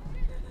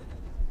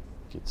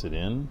 Gets it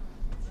in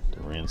to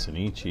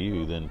Ransonici,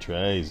 who then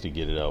tries to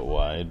get it out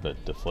wide,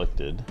 but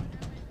deflected.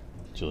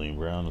 Jillian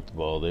Brown with the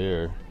ball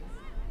there.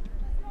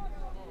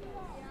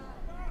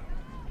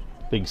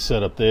 Big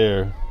setup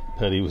there.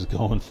 Petty was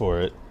going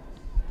for it.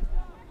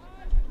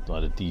 A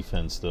lot of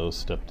defense, though,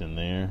 stepped in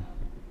there.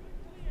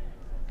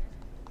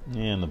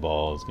 And the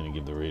ball is going to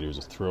give the Raiders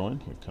a throw-in.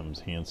 Here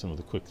comes Hansen with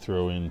a quick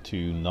throw-in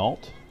to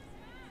Nault.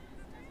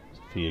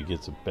 Sophia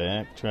gets it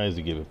back. Tries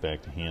to give it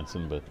back to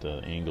Hansen, but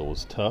the angle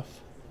was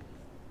tough.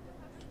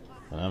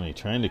 Menomonie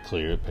trying to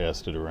clear it,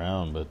 passed it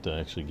around, but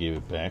actually gave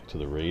it back to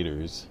the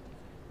Raiders.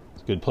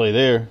 It's a good play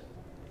there.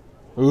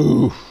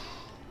 Ooh.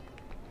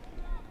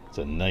 It's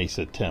a nice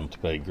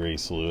attempt by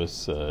Grace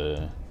Lewis.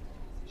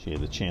 She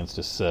had the chance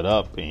to set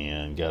up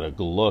and got a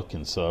look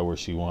and saw where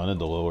she wanted,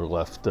 the lower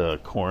left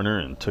corner,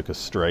 and took a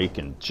strike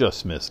and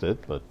just missed it,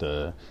 but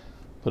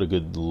put a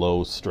good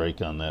low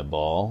strike on that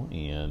ball,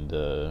 and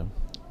going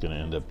to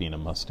end up being a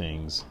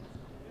Mustangs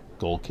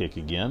goal kick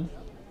again.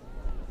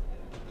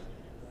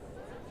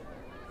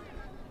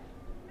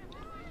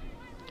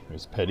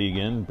 There's Petty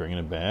again, bringing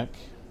it back.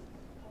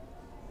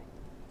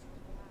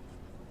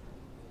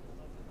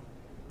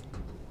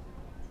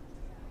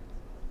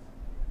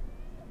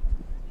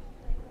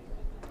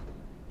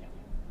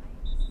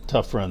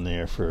 Tough run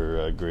there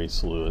for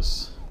Grace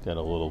Lewis. Got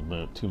a little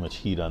bit too much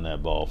heat on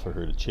that ball for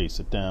her to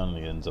chase it down, and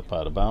he ends up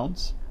out of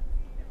bounds.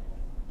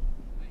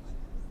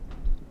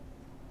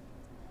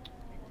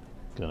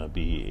 Gonna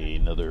be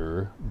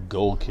another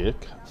goal kick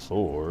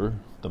for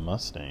the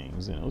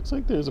Mustangs. And it looks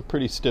like there's a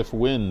pretty stiff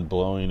wind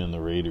blowing in the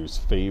Raiders'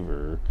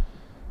 favor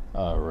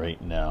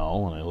right now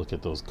when I look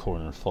at those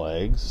corner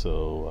flags.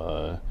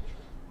 So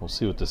we'll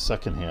see what the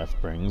second half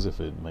brings, if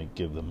it might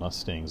give the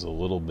Mustangs a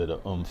little bit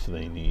of oomph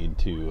they need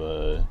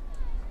to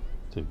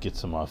get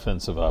some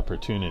offensive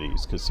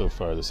opportunities, because so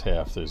far this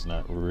half there's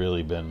not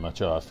really been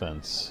much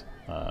offense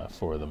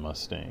for the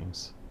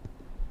Mustangs.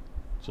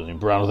 Julian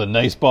Brown with a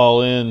nice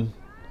ball in.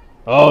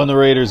 Oh, and the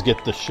Raiders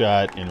get the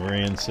shot, and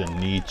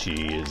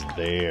Ransonici is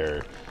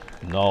there.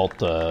 Nault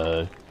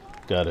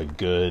got a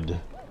good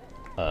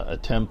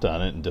attempt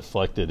on it and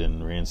deflected,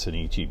 and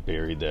Ransonici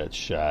buried that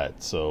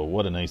shot. So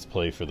what a nice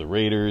play for the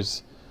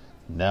Raiders.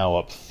 Now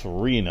up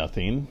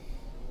 3-0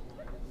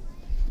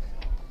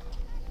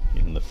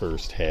 in the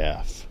first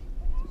half.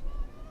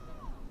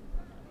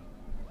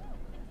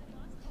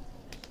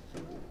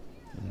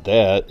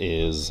 That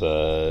is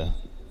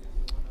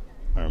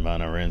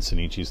Armana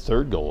Ransonici's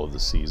third goal of the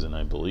season,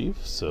 I believe.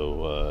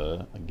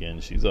 So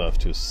again, she's off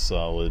to a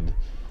solid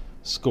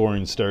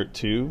scoring start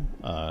too.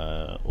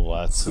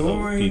 Lots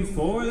scoring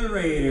for the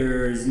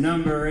Raiders,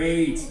 number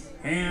 8,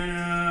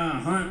 Hannah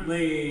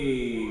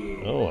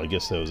Huntley. Oh, I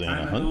guess that was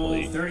Anna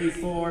Huntley.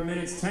 34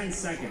 minutes 10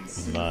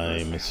 seconds.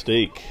 My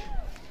mistake.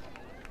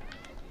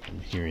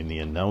 I'm hearing the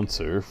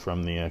announcer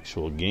from the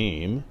actual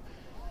game,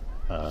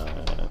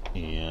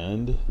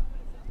 and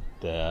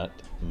that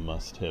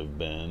must have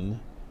been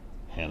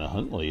Hannah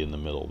Huntley in the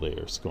middle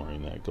there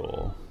scoring that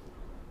goal.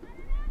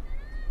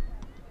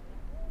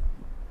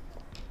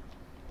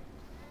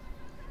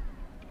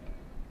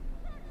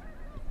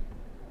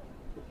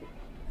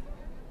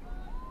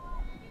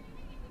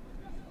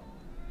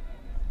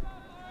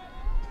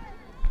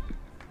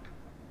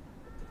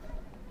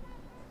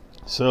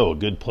 So, a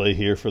good play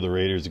here for the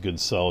Raiders. A good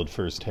solid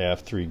first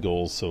half. 3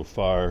 goals so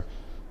far.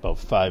 About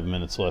 5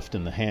 minutes left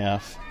in the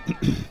half.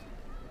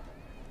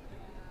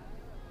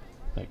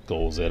 That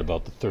goal's at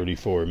about the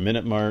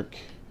 34-minute mark.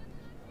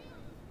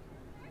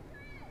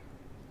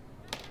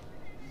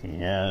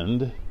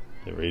 And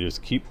the Raiders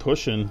keep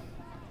pushing.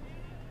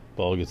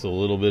 Ball gets a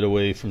little bit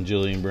away from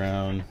Jillian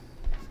Brown.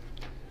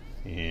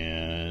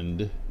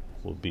 And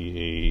will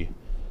be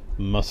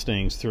a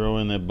Mustangs throw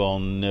in. That ball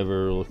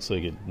never, looks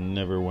like it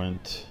never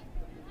went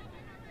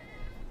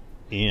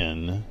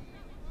in.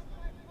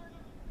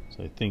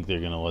 So I think they're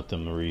going to let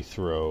them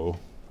rethrow.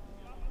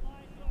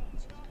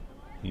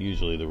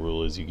 Usually the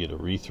rule is you get a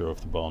rethrow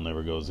if the ball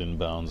never goes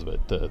inbounds,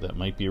 but that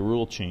might be a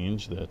rule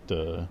change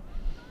that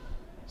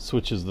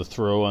switches the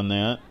throw on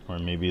that, or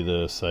maybe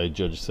the side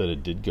judge said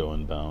it did go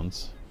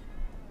inbounds.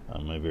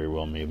 I very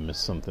well may have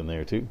missed something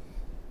there too.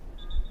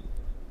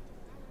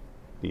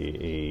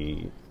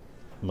 Be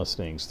a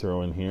Mustangs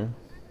throw in here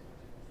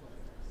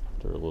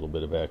after a little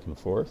bit of back and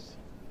forth.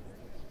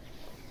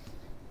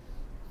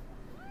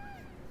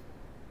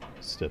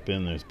 Step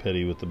in, there's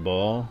Petty with the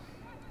ball.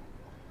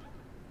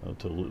 Out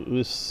to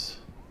Lewis.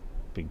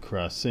 Big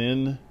cross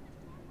in.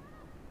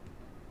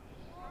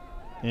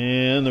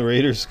 And the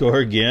Raiders score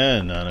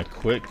again on a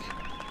quick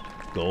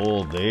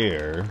goal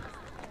there.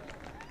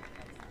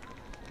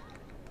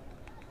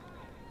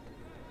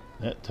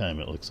 That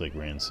time it looks like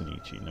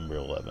Ransonici, number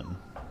 11.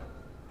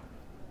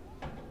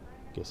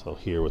 Guess I'll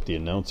hear what the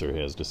announcer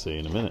has to say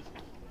in a minute.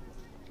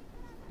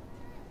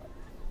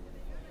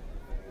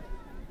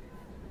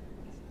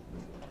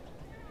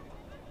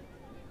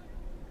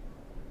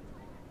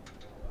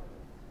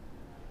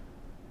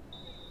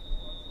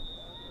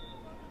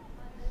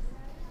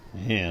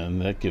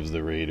 And that gives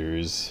the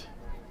Raiders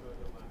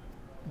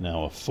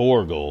now a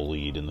 4-goal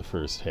lead in the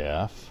first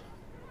half.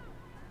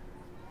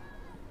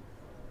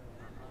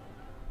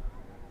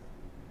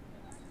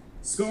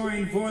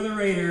 Scoring for the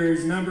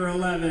Raiders, number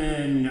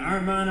 11,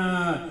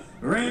 Armana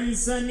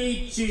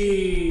Ransonici.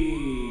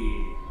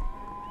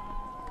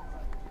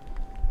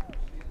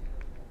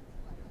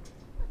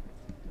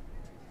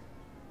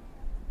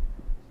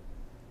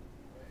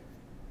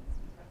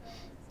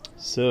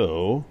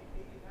 So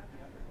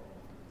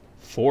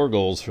 4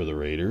 goals for the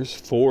Raiders,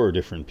 4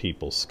 different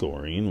people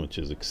scoring, which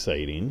is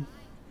exciting.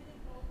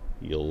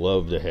 You'll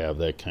love to have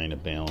that kind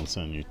of balance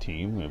on your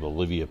team. We have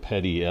Olivia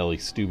Petty, Allie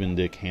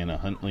Stubendick, Hannah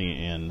Huntley,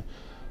 and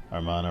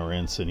Armana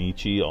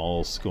Ransonici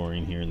all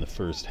scoring here in the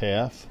first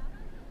half.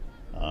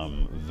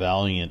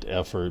 Valiant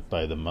effort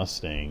by the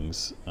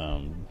Mustangs,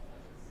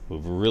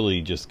 who've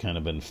really just kind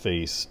of been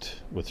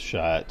faced with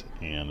shot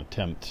and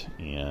attempt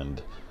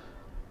and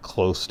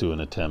close to an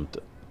attempt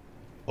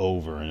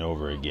over and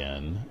over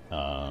again,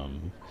 but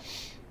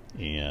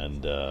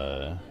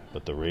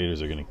the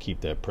Raiders are going to keep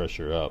that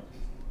pressure up,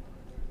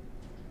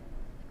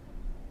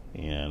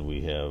 and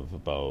we have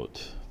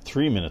about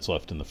 3 minutes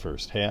left in the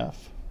first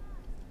half.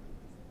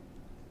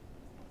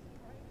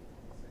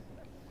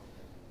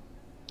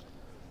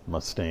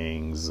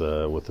 Mustangs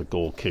with a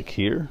goal kick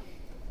here.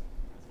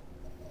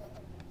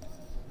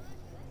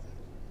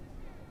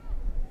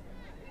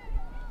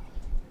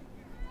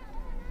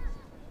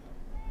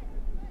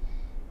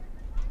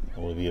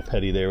 Olivia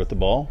Petty there with the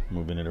ball,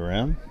 moving it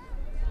around.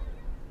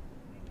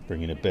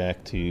 Bringing it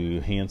back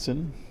to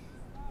Hanson.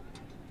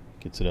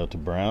 Gets it out to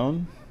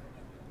Brown.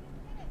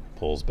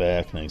 Pulls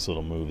back. Nice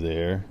little move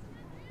there.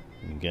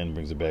 And again,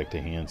 brings it back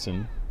to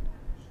Hanson.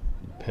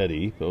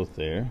 Petty, both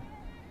there.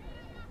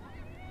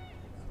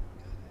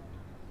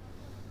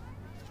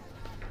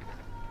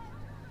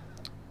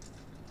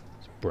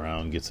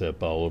 Brown gets that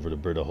ball over to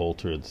Britta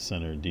Holter at the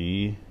center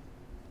D.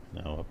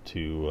 Now up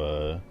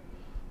to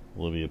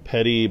Olivia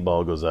Petty.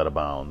 Ball goes out of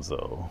bounds,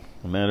 though.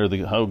 No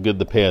matter how good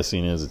the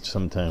passing is, it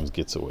sometimes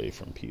gets away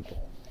from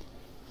people.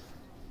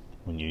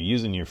 When you're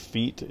using your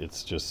feet,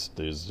 there's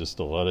just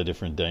a lot of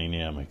different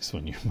dynamics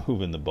when you're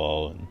moving the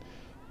ball and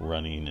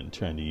running and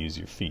trying to use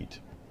your feet.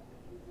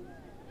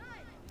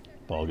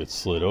 Ball gets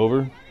slid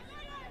over.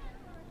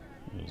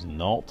 There's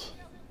Nault.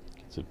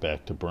 Gets it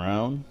back to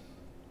Brown.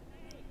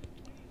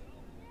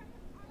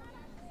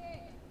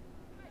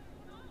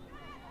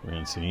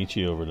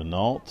 Rancinici over to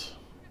Nault.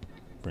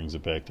 Brings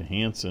it back to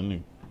Hanson, who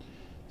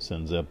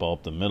sends that ball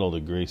up the middle to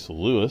Grace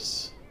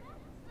Lewis.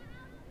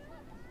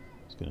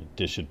 He's going to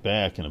dish it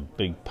back, and a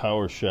big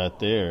power shot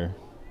there.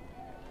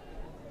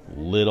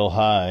 Little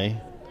high.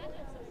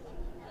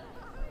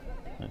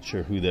 Not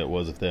sure who that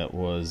was, if that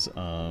was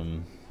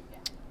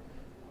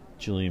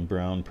Jillian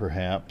Brown,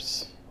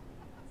 perhaps.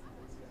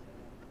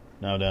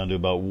 Now down to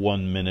about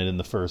 1 minute in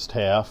the first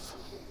half.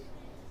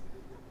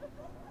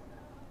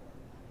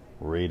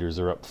 Raiders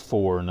are up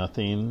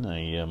 4-0. I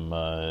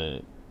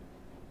am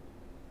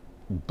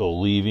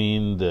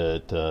believing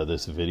that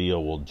this video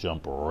will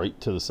jump right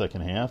to the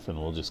second half, and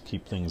we'll just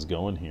keep things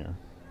going here.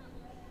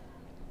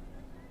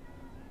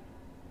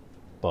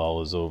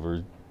 Ball is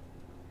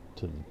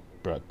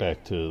brought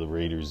back to the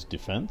Raiders'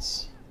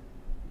 defense.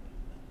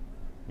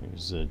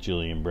 There's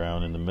Jillian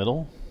Brown in the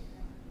middle.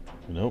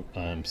 Nope,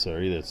 I'm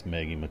sorry, that's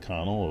Maggie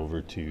McConnell over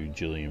to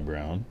Jillian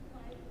Brown.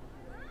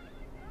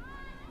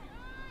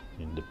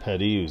 Into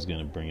Petty, who's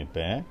going to bring it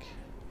back.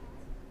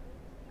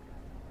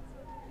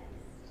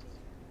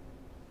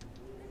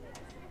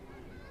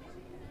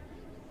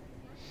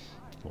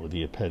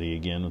 Olivia Petty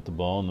again with the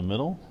ball in the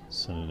middle,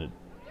 sending it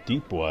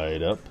deep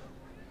wide up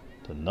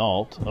to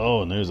Nault.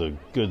 Oh, and there's a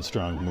good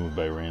strong move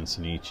by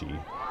Rancinici.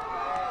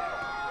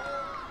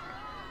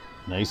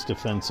 Nice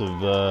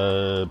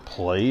defensive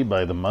play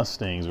by the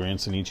Mustangs.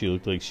 Rancinici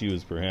looked like she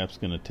was perhaps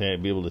going to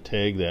be able to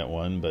tag that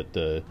one,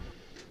 but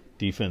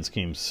defense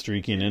came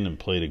streaking in and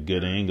played a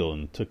good angle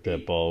and took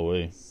that ball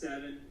away.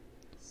 7,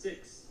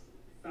 6,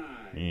 5,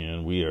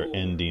 and we are 4,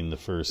 ending the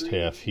first 3,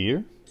 half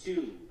here.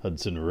 2,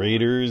 Hudson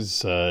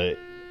Raiders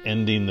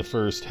ending the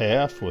first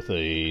half with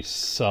a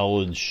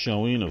solid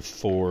showing of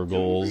 4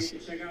 goals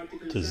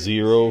to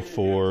 0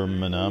 for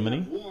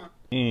Menomonie.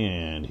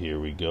 And here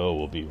we go.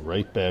 We'll be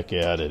right back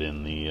at it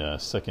in the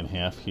second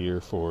half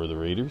here for the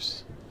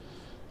Raiders.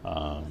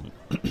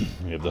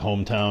 We have the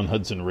hometown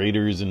Hudson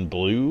Raiders in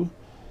blue.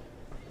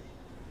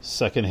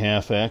 Second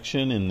half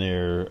action in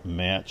their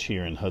match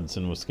here in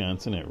Hudson,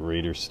 Wisconsin at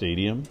Raider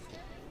Stadium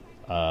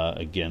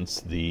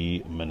against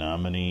the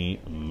Menomonie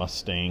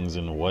Mustangs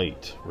in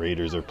white.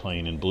 Raiders are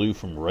playing in blue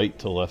from right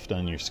to left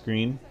on your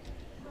screen,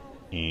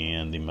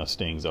 and the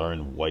Mustangs are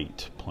in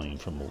white, playing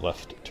from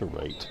left to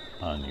right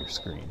on your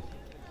screen.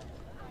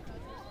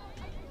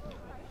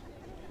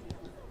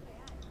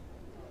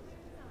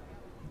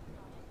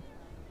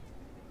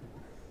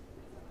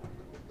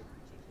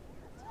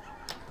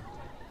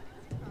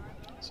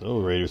 So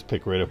the Raiders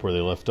pick right up where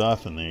they left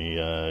off, and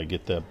they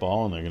get that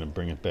ball, and they're going to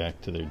bring it back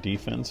to their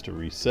defense to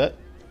reset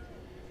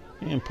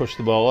and push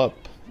the ball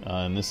up.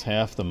 In this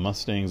half, the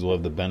Mustangs will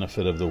have the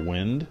benefit of the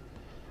wind.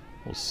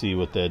 We'll see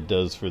what that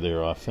does for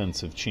their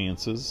offensive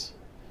chances.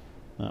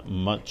 Not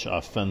much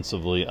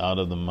offensively out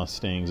of the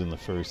Mustangs in the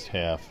first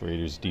half.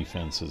 Raiders'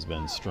 defense has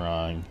been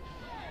strong,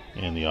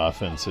 and the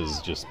offense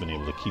has just been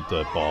able to keep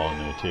that ball in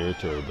their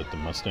territory. But the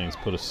Mustangs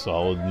put a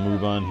solid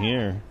move on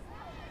here.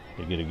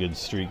 They get a good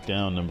streak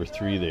down, number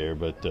 3 there,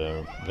 but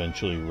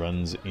eventually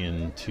runs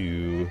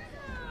into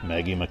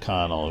Maggie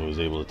McConnell, who was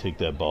able to take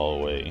that ball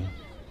away.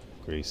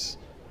 Grace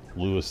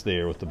Lewis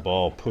there with the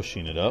ball,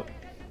 pushing it up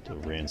to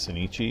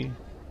Rancinici.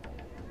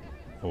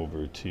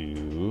 Over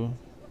to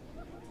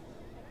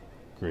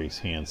Grace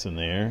Hanson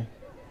there.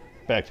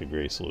 Back to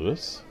Grace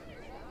Lewis.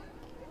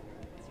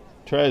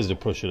 Tries to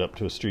push it up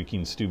to a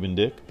streaking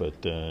Stubendick,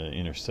 but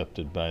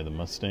intercepted by the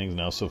Mustangs.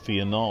 Now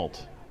Sophia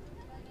Nault.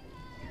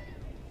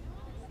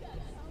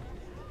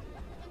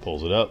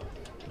 Pulls it up.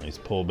 Nice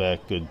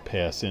pullback. Good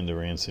pass into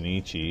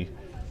Rancinici.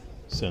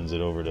 Sends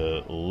it over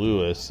to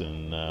Lewis,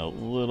 and a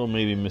little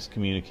maybe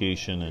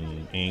miscommunication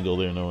and angle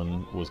there. No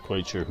one was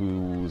quite sure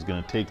who was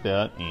going to take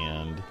that,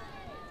 and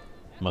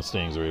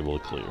Mustangs are able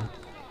to clear.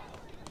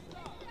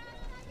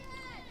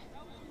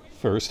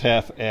 First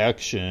half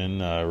action,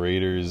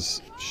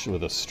 Raiders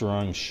with a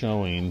strong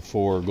showing,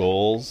 4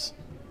 goals.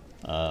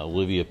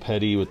 Olivia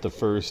Petty with the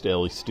first,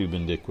 Allie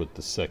Stubendick with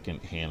the second,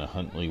 Hannah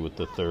Huntley with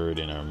the third,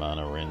 and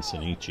Armana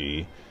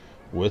Rancinici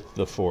with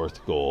the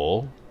 4th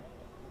goal.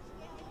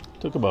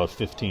 Took about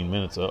 15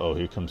 minutes. Uh-oh,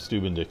 here comes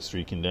Stubendick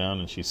streaking down,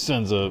 and she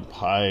sends a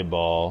high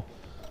ball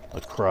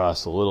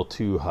across a little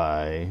too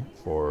high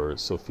for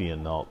Sophia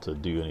Nault to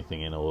do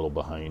anything in, a little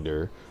behind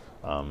her.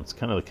 It's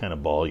kind of the kind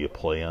of ball you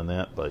play on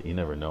that, but you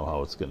never know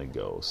how it's going to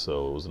go.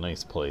 So it was a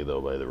nice play,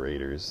 though, by the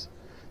Raiders.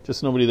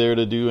 Just nobody there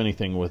to do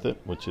anything with it,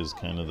 which is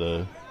kind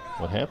of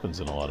what happens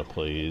in a lot of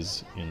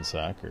plays in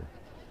soccer.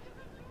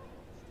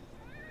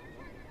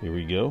 Here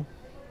we go.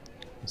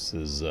 This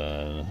is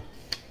Ellie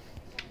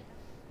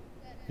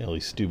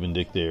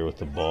Stubendick there with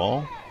the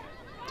ball,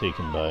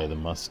 taken by the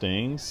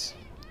Mustangs.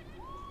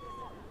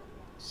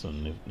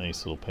 Some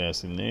nice little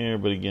passing there,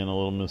 but again, a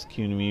little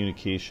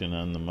miscommunication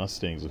on the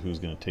Mustangs of who's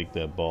going to take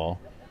that ball.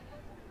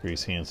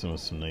 Grace Hansen with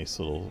some nice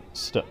little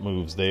step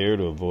moves there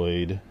to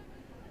avoid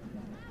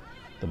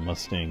the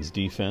Mustangs'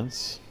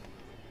 defense.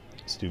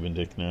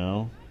 Stubendick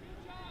now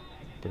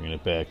bringing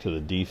it back to the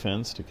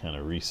defense to kind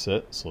of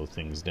reset, slow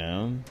things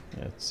down.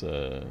 That's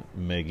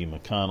Maggie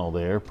McConnell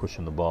there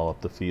pushing the ball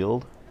up the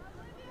field.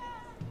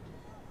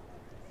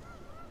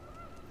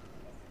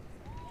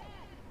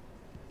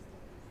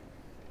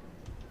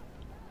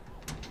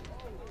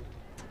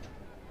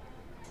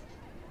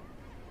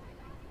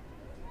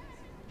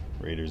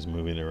 Raiders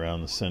moving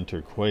around the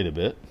center quite a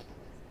bit.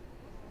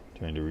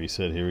 Trying to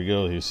reset. Here we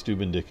go. Here's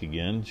Stubendick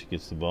again. She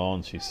gets the ball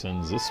and she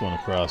sends this one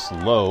across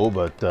low,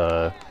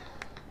 but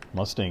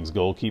Mustangs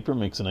goalkeeper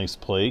makes a nice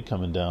play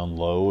coming down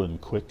low and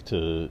quick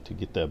to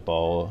get that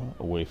ball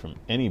away from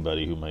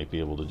anybody who might be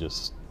able to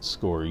just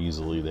score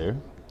easily there.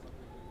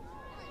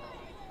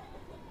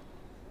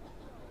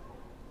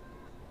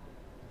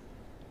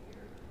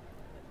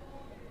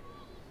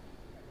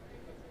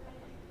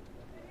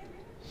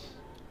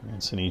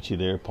 And Sinichi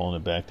there pulling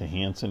it back to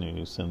Hansen,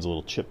 who sends a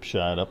little chip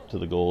shot up to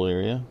the goal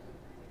area.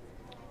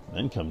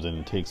 Then comes in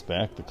and takes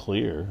back the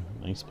clear.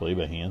 Nice play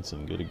by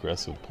Hansen. Good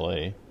aggressive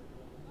play.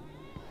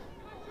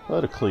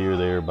 But a clear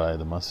there by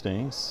the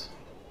Mustangs.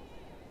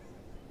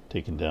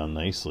 Taken down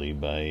nicely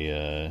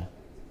by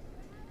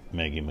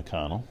Maggie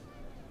McConnell.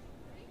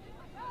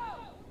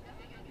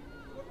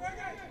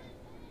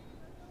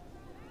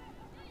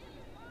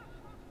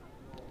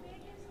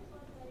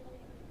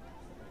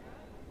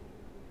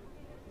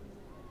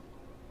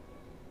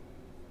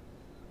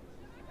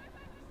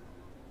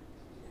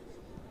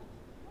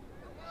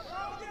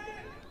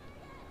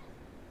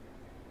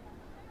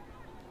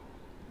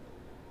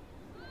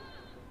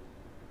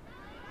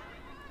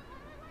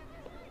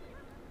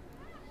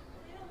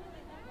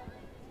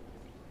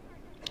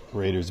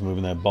 Raiders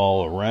moving that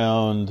ball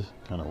around,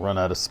 kind of run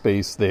out of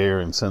space there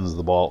and sends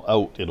the ball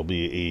out. It'll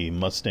be a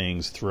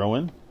Mustangs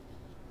throw-in.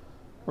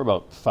 We're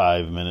about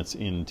 5 minutes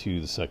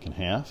into the second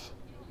half.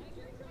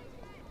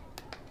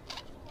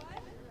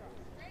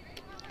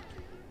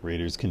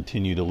 Raiders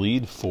continue to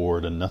lead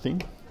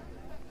 4-0.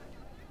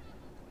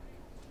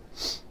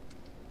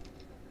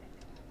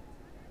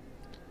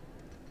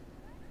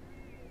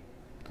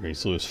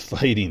 Grace Lewis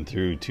fighting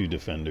through two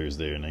defenders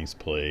there. Nice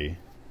play.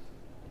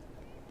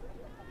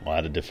 A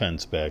lot of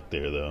defense back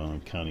there, though. I'm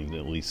counting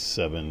at least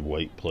 7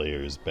 white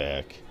players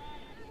back.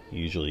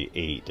 Usually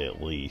 8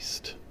 at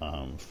least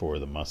for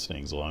the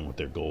Mustangs, along with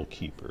their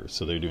goalkeeper.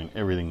 So they're doing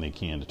everything they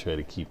can to try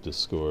to keep the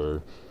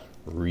score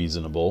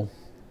reasonable.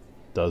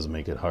 Does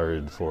make it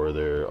hard for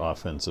their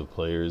offensive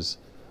players,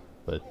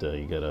 but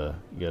you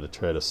gotta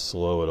try to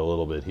slow it a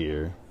little bit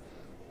here.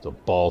 The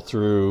ball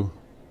through.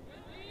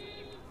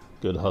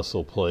 Good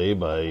hustle play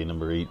by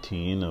number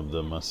 18 of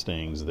the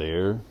Mustangs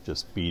there,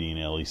 just beating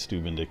Ellie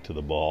Stubendick to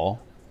the ball.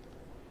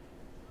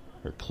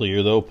 Her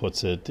clear, though,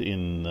 puts it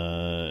in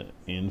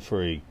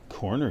for a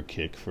corner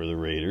kick for the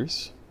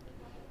Raiders.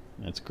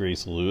 That's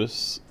Grace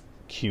Lewis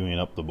queuing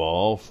up the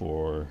ball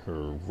for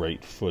her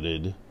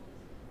right-footed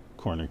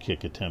corner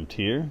kick attempt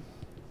here.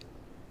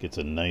 Gets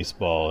a nice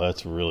ball.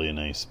 That's really a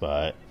nice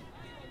spot.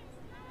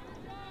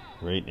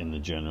 Right in the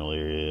general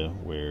area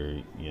where,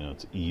 you know,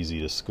 it's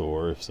easy to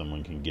score if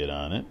someone can get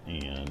on it.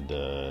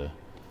 And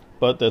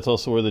but that's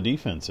also where the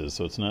defense is,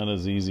 so it's not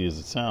as easy as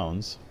it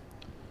sounds.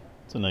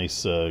 It's a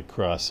nice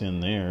cross in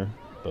there,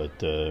 but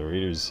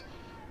Raiders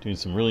doing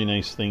some really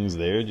nice things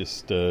there.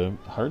 Just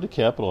hard to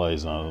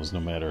capitalize on those no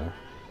matter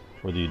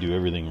whether you do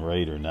everything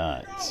right or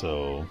not.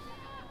 So,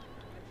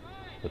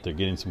 but they're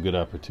getting some good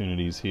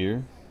opportunities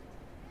here.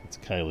 It's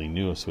Kylie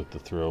Newis with the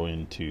throw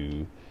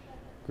into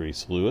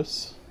Grace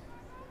Lewis.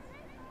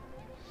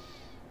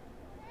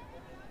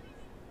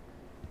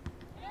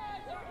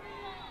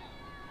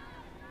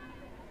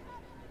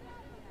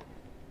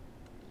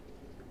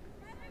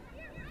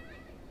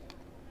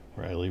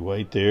 Riley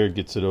White there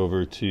gets it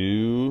over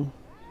to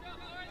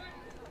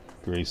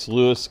Grace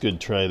Lewis. Good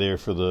try there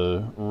for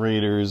the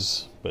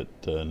Raiders, but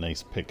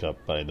nice pickup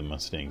by the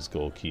Mustangs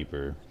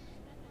goalkeeper.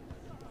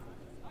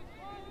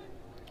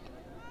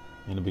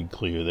 And a big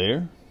clear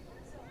there.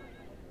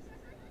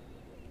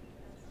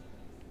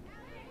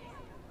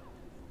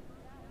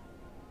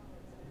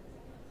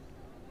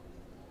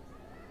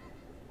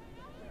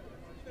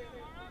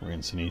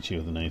 Ransonici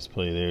with a nice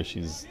play there.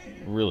 She's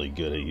really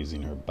good at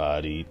using her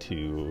body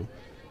to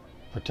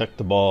protect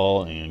the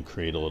ball and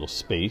create a little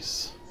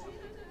space.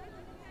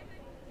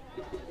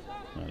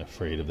 Not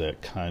afraid of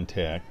that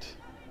contact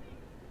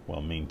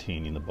while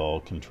maintaining the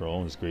ball control.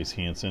 There's Grace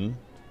Hansen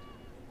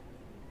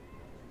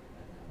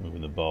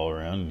moving the ball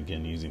around, and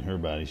again using her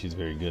body. She's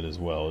very good as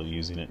well,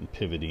 using it and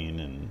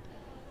pivoting and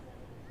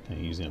kind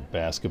of using a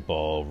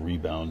basketball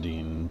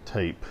rebounding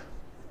type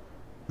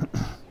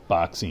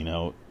boxing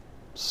out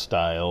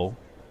style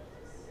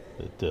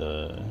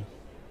that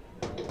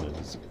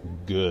is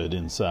good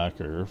in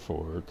soccer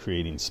for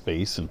creating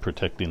space and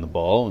protecting the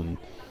ball and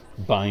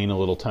buying a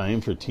little time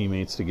for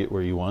teammates to get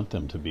where you want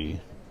them to be.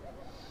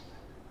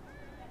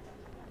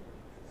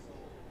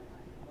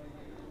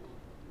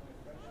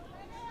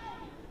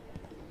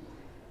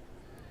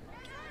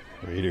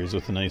 Raiders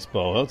with a nice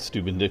ball out.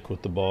 Stubendick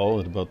with the ball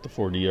at about the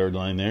 40-yard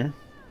line there.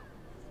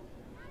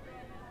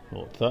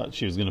 Well, thought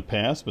she was going to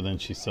pass, but then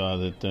she saw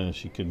that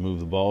she could move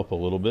the ball up a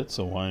little bit,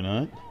 so why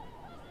not?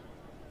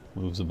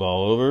 Moves the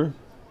ball over.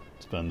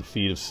 It's been the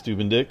feet of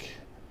Stubendick.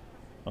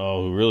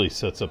 Oh, who really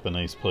sets up a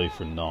nice play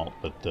for Nault,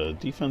 but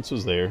defense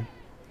was there.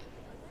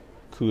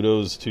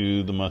 Kudos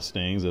to the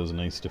Mustangs. That was a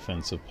nice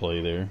defensive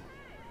play there.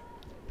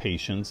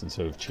 Patience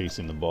instead of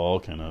chasing the ball,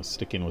 kind of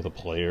sticking with a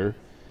player.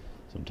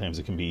 Sometimes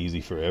it can be easy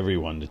for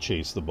everyone to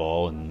chase the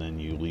ball, and then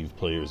you leave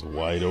players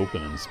wide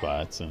open in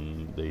spots,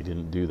 and they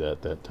didn't do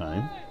that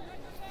time.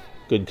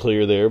 Good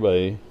clear there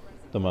by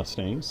the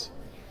Mustangs.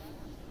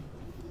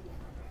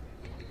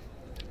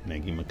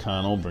 Maggie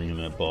McConnell bringing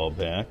that ball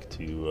back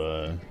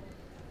to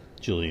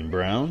Jillian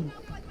Brown.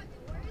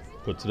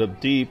 Puts it up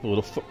deep, a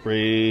little foot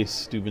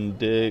race.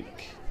 Stubendick.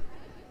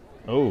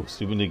 Oh,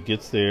 Stubendick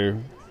gets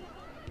there.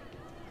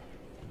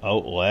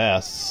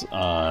 Outlasts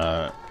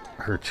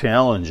her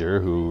challenger,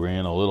 who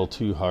ran a little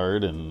too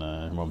hard, and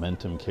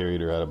momentum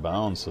carried her out of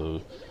bounds. So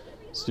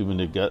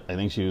Stubendick I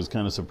think she was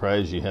kind of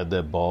surprised she had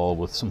that ball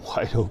with some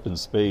wide open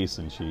space,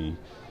 and she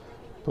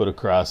put a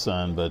cross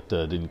on, but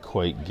didn't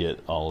quite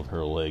get all of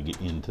her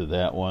leg into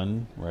that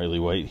one. Riley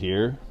White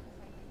here,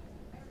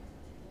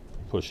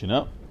 pushing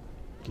up,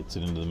 gets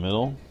it into the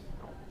middle.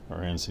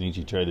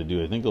 Arancinici tried to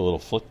do, I think, a little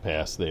flick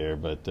pass there,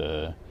 but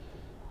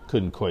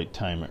couldn't quite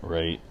time it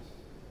right.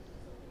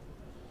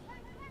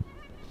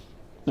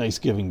 Nice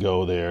give and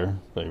go there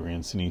by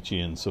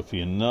Arancinici and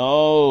Sophia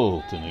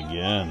Nault. And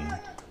again,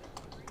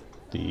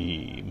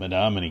 the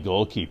Menomonie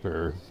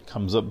goalkeeper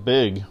comes up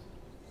big,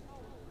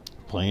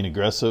 playing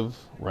aggressive,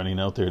 running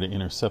out there to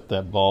intercept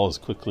that ball as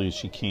quickly as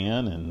she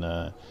can,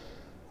 and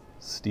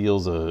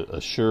steals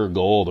a sure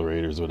goal the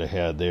Raiders would have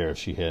had there if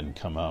she hadn't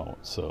come out.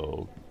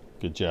 So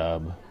good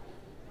job,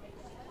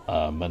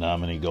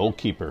 Menomonie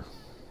goalkeeper.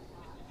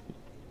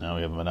 Now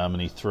we have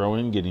Menomonie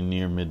throw-in, getting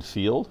near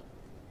midfield.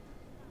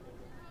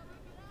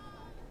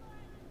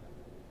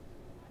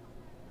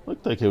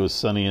 Looked like it was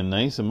sunny and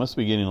nice. It must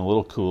be getting a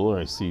little cooler.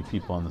 I see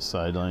people on the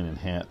sideline in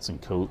hats and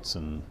coats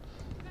and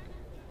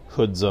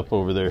hoods up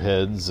over their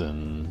heads,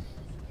 and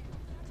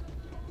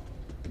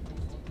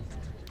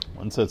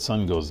once that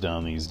sun goes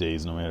down these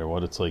days, no matter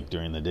what it's like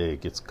during the day,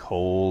 it gets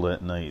cold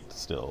at night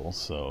still.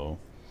 So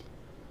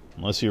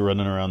unless you're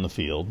running around the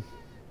field.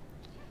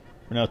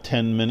 We're now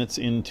 10 minutes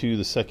into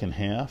the second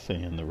half,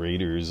 and the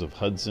Raiders of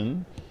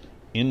Hudson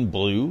in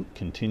blue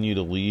continue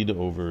to lead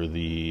over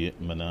the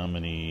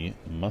Menomonie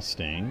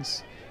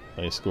Mustangs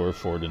by a score of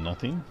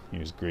 4-0.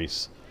 Here's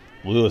Grace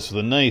Lewis with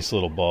a nice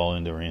little ball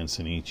into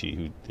Arancinici,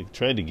 who they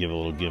tried to give a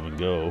little give and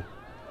go.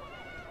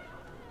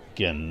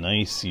 Again,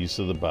 nice use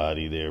of the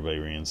body there by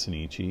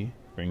Arancinici.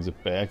 Brings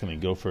it back, and they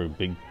go for a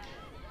big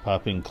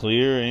pop-in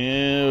clear,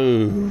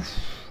 and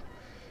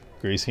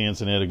Grace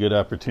Hansen had a good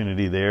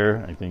opportunity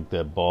there. I think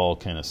that ball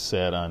kind of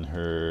sat on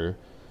her.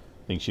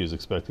 I think she was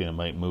expecting it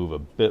might move a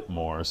bit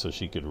more so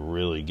she could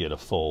really get a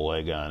full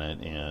leg on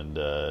it,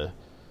 and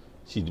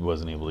she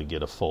wasn't able to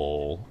get a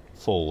full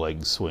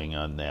leg swing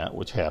on that,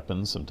 which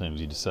happens.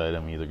 Sometimes you decide,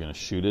 I'm either going to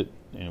shoot it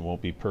and it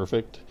won't be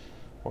perfect,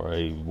 or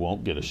I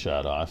won't get a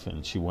shot off,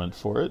 and she went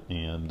for it,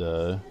 and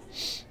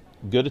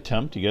good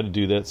attempt. You got to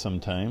do that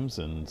sometimes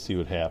and see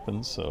what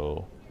happens.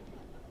 So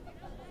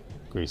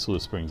Grace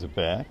Lewis brings it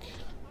back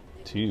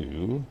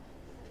to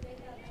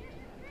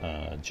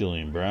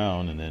Jillian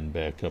Brown, and then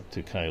back up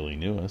to Kylie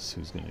Newis,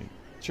 who's going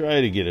to try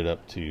to get it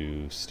up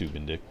to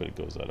Stubendick, but it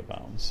goes out of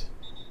bounds.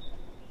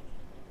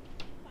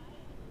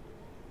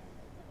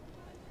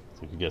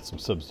 So we got some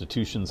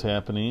substitutions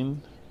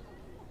happening,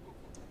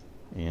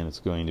 and it's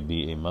going to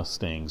be a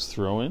Mustangs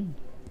throw-in.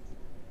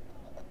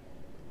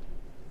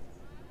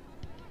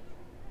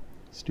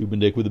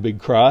 Stubendick with a big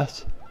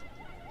cross.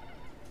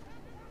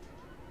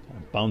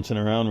 Bouncing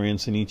around,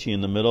 Arancinici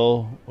in the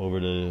middle, over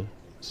to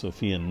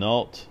Sophia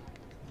Nault.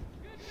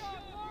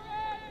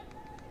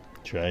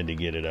 Tried to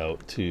get it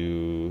out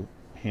to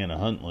Hannah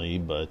Huntley,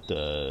 but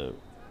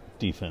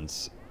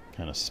defense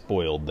kind of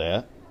spoiled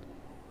that.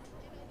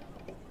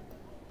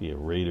 Be a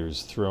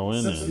Raiders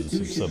throw-in and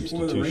some substitutions.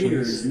 For the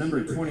Raiders,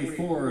 number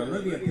 24,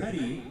 Olivia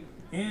Petty,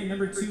 and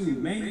number 2,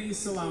 Maggie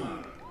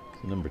Salama.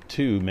 Number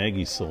 2,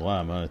 Maggie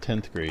Salama, a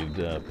 10th grade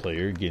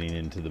player, getting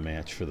into the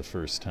match for the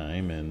first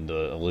time, and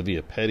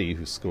Olivia Petty,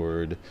 who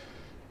scored,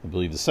 I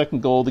believe, the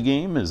second goal of the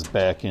game, is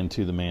back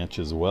into the match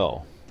as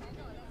well.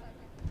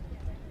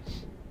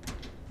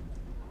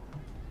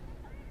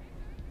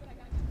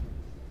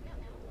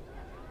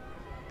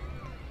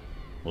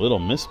 little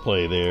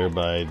misplay there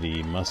by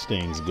the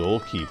Mustangs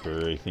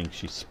goalkeeper. I think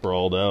she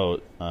sprawled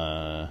out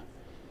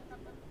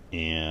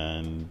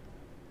and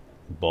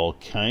ball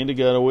kind of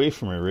got away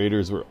from her.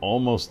 Raiders were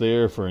almost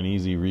there for an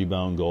easy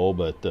rebound goal,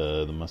 but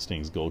the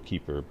Mustangs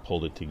goalkeeper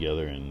pulled it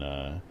together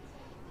and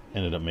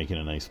ended up making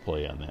a nice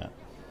play on that.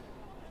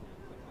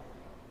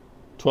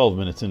 12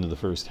 minutes into the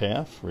first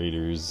half,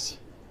 Raiders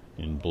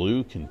in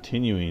blue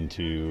continuing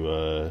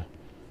to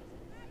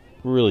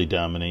really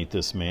dominate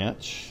this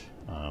match.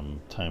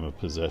 Time of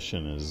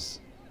possession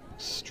is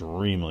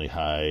extremely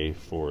high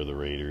for the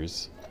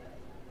Raiders,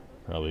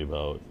 probably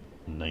about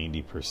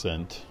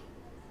 90%.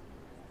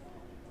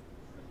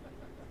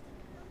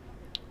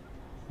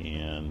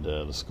 And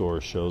the score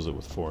shows it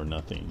with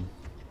 4-0.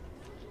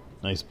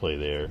 Nice play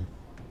there.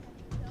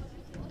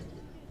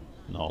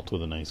 Nault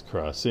with a nice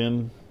cross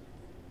in.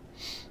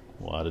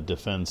 A lot of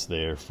defense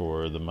there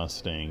for the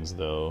Mustangs,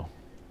 though.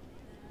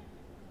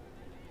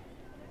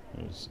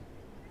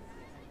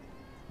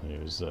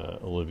 There's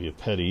Olivia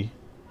Petty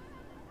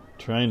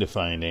trying to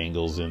find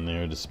angles in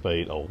there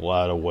despite a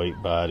lot of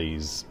white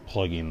bodies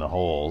plugging the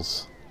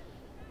holes.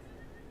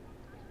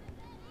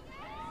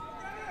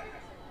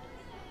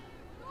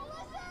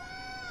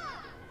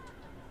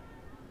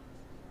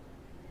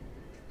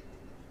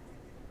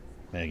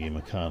 Maggie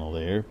McConnell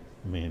there,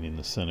 manning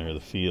the center of the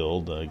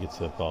field, gets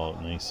that ball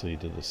out nicely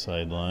to the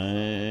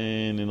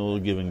sideline, and a little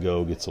give and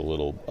go, gets a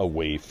little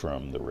away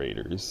from the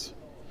Raiders.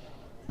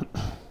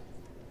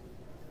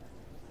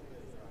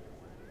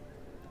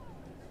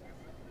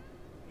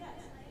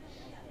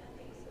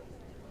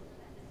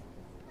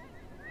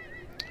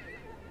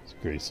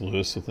 Grace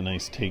Lewis with a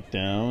nice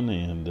takedown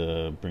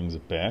and brings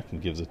it back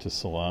and gives it to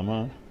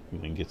Salama, who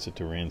then gets it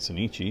to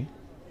Ransonici.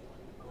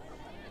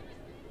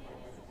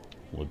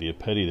 Olivia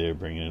Petty there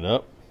bringing it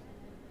up.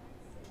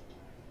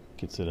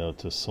 Gets it out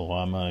to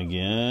Salama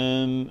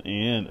again,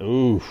 and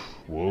oof,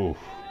 whoa.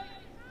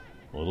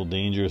 A little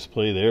dangerous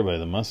play there by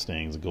the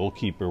Mustangs. The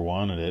goalkeeper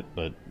wanted it,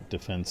 but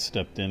defense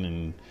stepped in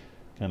and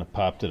kind of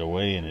popped it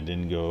away, and it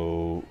didn't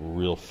go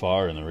real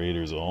far, and the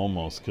Raiders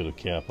almost could have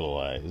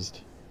capitalized.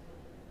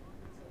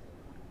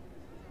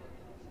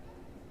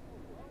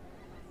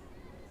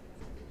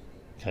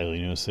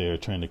 Kylie Nuse are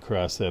trying to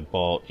cross that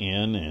ball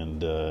in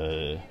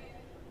and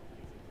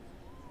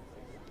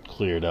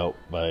cleared out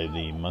by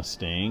the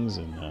Mustangs,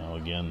 and now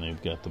again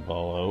they've got the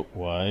ball out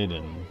wide,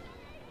 and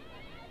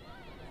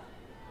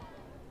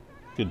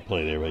good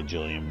play there by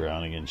Jillian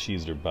Brown. Again, she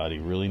used her body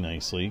really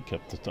nicely,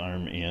 kept the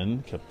arm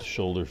in, kept the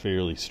shoulder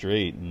fairly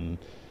straight, and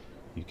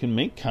you can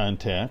make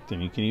contact,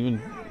 and you can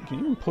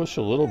even push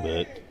a little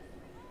bit.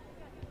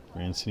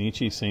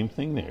 Ransonici, same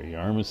thing there. Your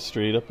arm is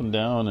straight up and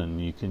down,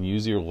 and you can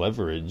use your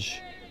leverage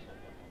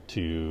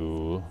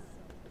to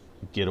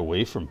get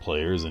away from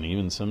players and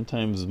even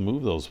sometimes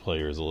move those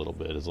players a little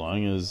bit. As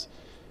long as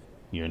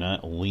you're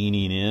not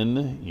leaning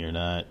in, you're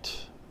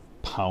not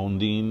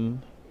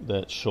pounding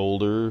that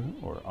shoulder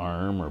or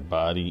arm or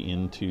body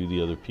into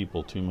the other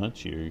people too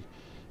much, you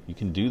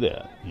can do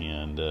that.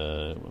 And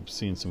I've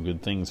seen some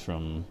good things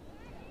from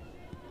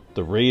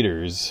the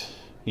Raiders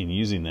in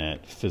using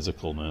that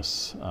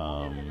physicalness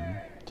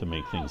to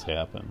make things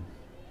happen.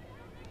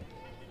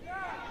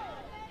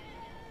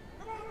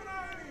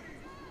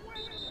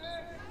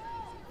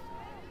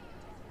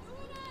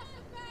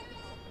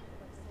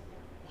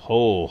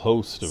 Whole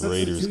host of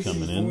Raiders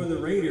coming in. For the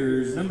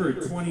Raiders, number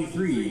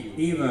 23,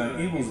 Ava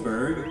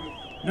Amelsberg.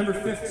 Number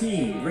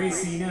 15,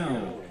 Gracie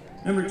Nell.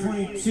 Number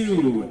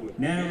 22,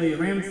 Natalie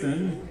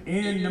Ramthen.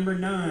 And number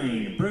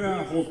 9,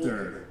 Britta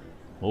Holter.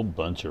 Whole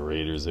bunch of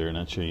Raiders there.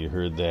 Not sure you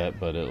heard that,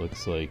 but it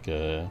looks like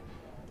Ava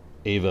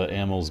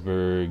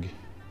Amelsberg,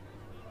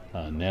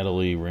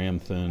 Natalie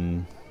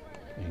Ramthen,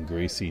 and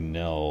Gracie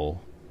Nell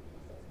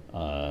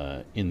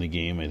in the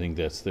game. I think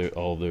that's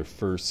all their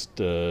first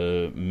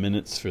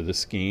minutes for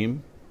this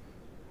game,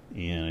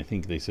 and I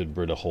think they said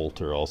Britta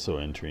Holter also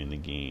entering the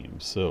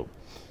game. So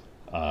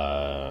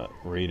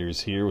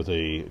Raiders here with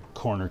a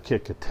corner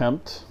kick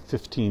attempt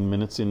 15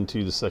 minutes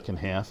into the second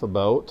half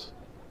about.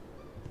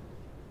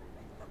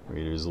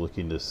 Raiders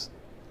looking to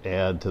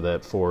add to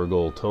that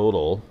 4-goal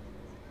total.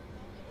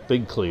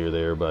 Big clear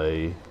there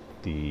by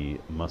the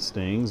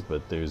Mustangs,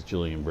 but there's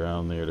Jillian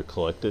Brown there to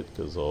collect it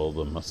because all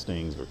the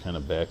Mustangs were kind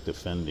of back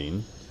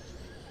defending.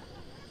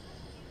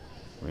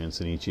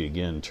 Ransonici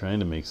again trying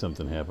to make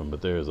something happen,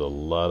 but there's a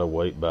lot of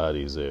white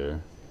bodies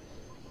there.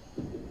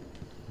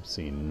 I'm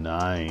seeing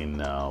 9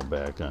 now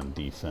back on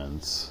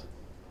defense,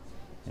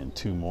 and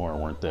 2 more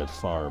weren't that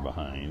far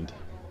behind.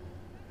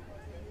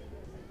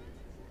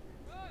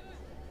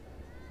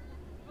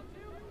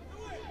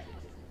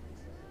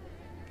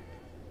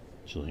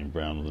 Jillian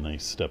Brown with a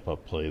nice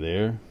step-up play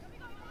there.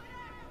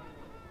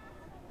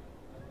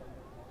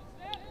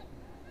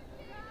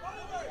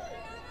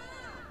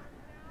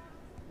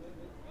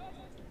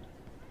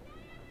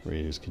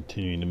 Raiders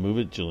continuing to move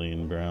it.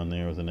 Jillian Brown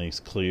there with a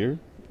nice clear.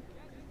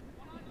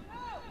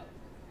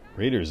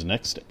 Raiders'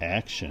 next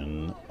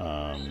action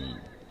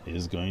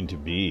is going to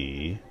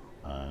be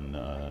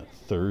on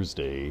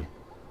Thursday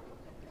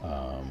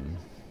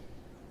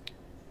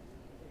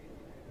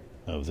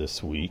of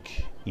this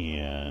week,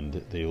 and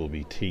they will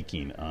be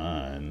taking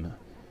on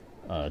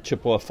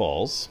Chippewa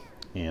Falls,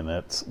 and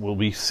that will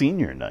be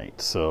senior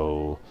night.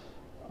 So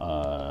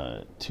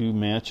 2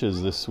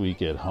 matches this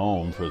week at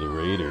home for the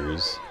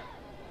Raiders.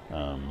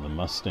 The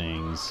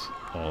Mustangs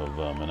of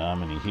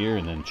Menomonie here,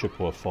 and then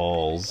Chippewa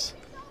Falls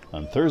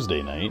on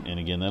Thursday night. And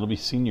again, that'll be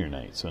senior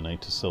night, so a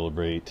night to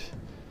celebrate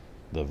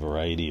the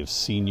variety of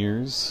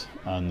seniors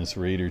on this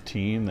Raider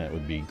team. That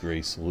would be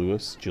Grace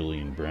Lewis,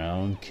 Jillian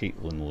Brown,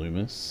 Caitlin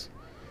Loomis,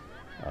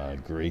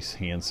 Grace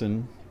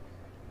Hansen,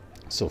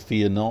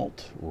 Sophia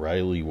Nault,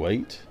 Riley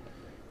White,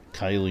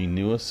 Kylie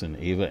Newis, and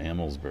Ava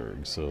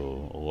Amelsberg.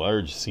 So a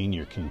large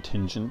senior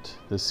contingent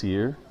this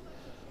year.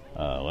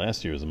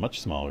 Last year was a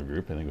much smaller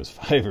group. I think it was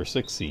 5 or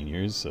 6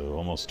 seniors, so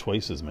almost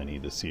twice as many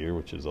this year,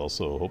 which is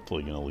also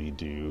hopefully going to lead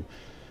to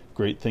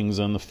great things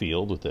on the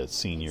field with that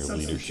senior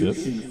leadership.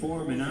 Substitution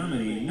for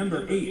Menomonie,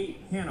 number 8,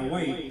 Hannah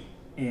White,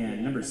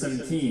 and number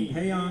 17,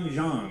 Peiyong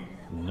Zhang.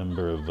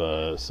 Number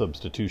of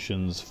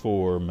substitutions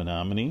for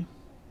Menomonie.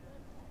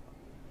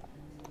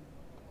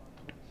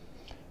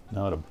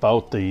 Now at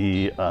about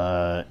the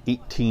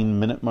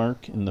 18-minute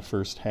mark in the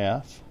first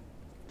half.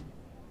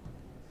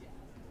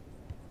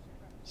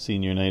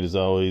 Senior night is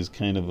always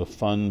kind of a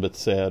fun but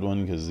sad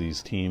one, because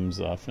these teams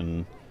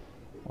often,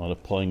 a lot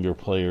of younger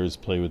players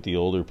play with the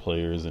older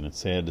players, and it's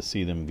sad to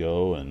see them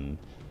go. And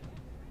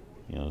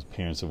you know,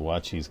 parents have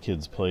watched these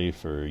kids play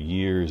for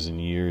years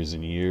and years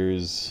and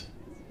years,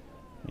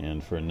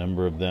 and for a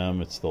number of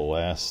them, it's the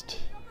last,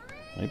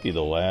 might be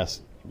the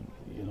last,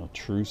 you know,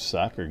 true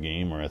soccer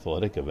game or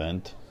athletic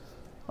event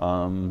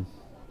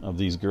of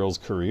these girls'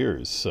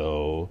 careers.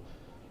 So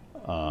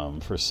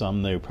for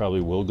some, they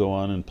probably will go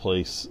on and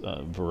play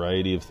a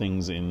variety of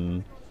things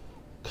in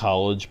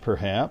college,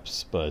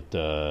 perhaps, but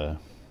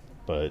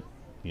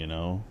you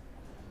know,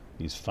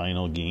 these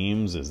final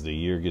games as the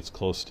year gets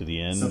close to the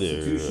end.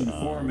 Substitution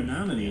for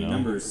Menomonie, you know,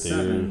 number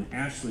 7,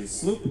 Ashley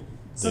Sloop.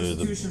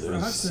 Substitution for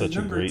Hudson, such a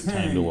number great 10,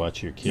 time to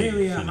watch your kid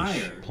Kalia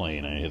finish Heyer.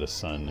 playing. I had a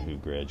son who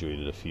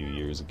graduated a few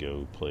years ago,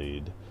 who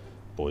played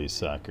boys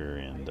soccer,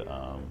 and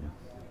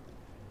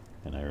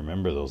I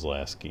remember those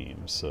last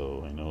games.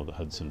 So I know the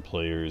Hudson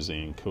players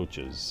and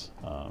coaches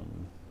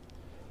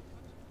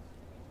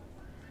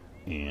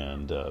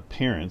and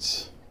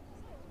parents,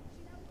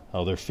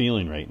 how they're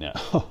feeling right now.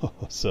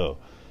 So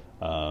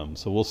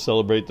we'll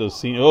celebrate those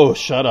scenes. Oh,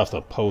 shot off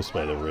the post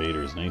by the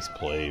Raiders. Nice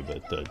play,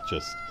 but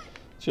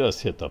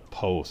just hit the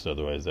post.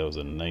 Otherwise, that was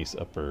a nice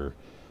upper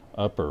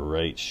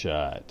right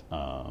shot.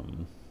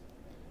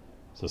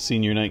 So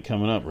senior night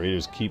coming up.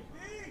 Raiders keep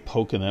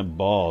poking that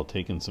ball,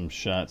 taking some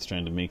shots,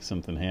 trying to make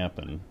something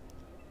happen.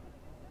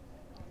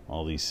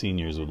 All these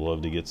seniors would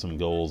love to get some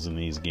goals in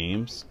these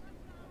games.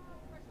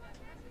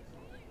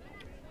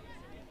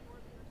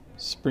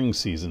 Spring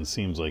season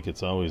seems like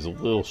it's always a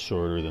little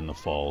shorter than the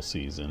fall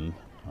season,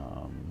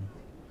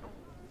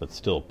 but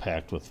still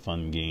packed with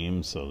fun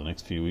games. So the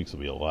next few weeks will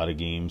be a lot of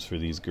games for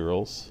these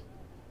girls.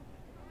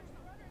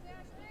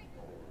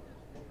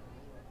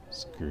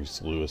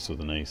 Grace Lewis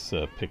with a nice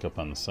pickup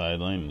on the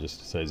sideline, and just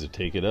decides to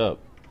take it up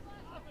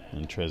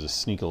and tries to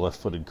sneak a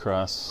left-footed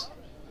cross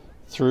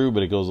through,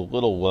 but it goes a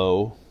little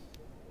low.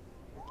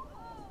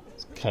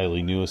 It's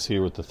Kylie Newis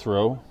here with the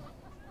throw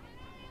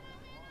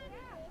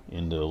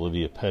into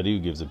Olivia Petty,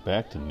 who gives it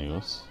back to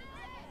Newis.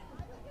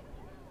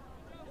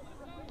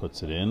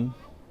 Puts it in.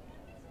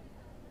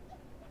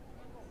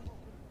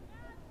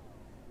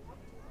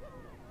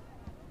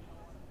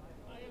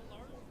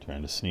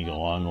 Trying to sneak a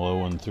long low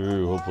one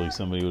through. Hopefully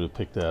somebody would have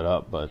picked that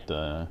up,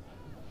 but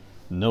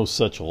no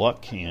such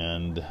luck.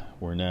 And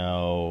we're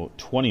now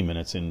 20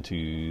 minutes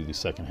into the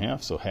second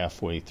half, so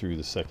halfway through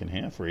the second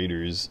half.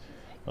 Raiders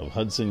of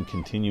Hudson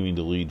continuing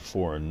to lead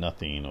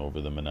 4-0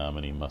 over the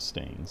Menomonie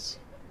Mustangs.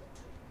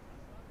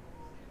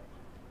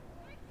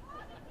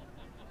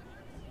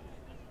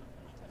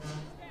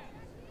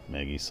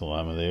 Maggie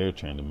Salama there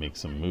trying to make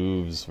some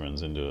moves,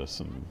 runs into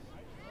some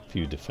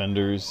few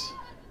defenders.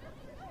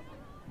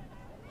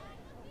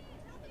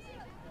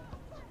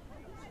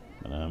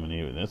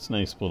 Menomonie, that's a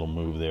nice little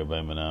move there by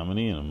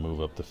Menomonie, and a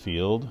move up the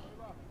field.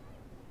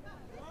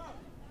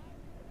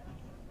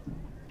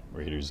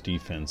 Raiders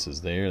defense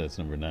is there. That's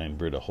number 9,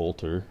 Britta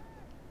Holter.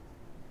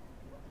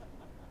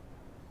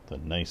 The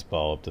nice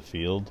ball up the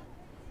field.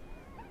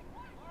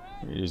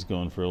 Raiders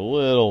going for a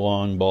little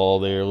long ball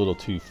there, a little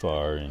too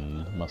far,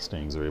 and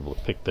Mustangs are able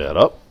to pick that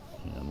up.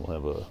 And we'll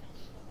have a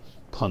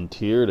punt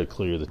here to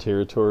clear the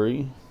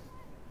territory.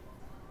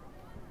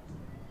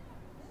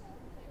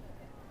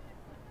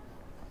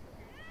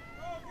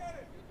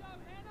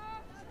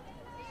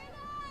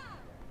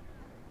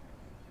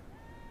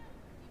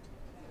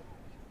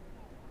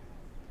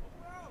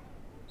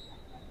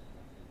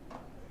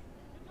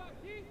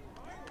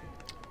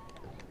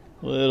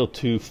 A little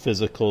too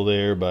physical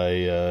there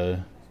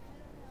by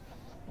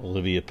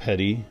Olivia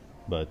Petty,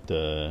 but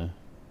got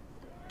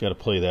to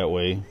play that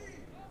way.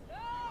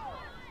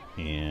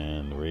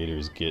 And the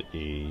Raiders gets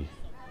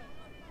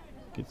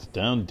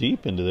down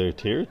deep into their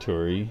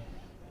territory,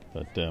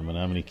 but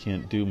Menomonie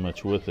can't do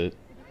much with it.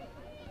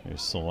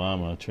 There's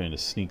Salama trying to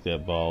sneak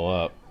that ball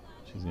up.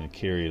 She's going to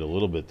carry it a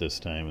little bit this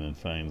time and then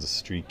finds a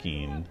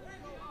streaking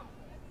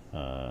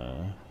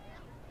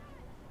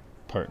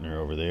partner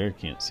over there.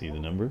 Can't see the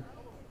number.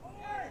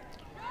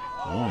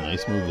 Oh,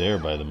 nice move there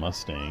by the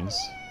Mustangs.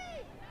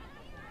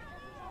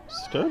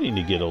 Starting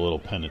to get a little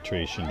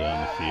penetration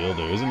down the field.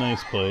 There is a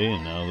nice play,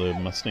 and now the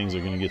Mustangs are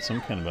going to get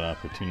some kind of an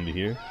opportunity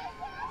here.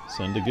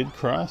 Send a good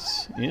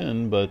cross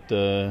in, but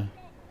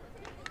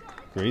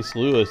Grace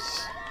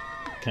Lewis,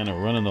 kind of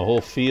running the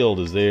whole field,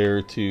 is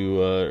there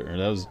to, or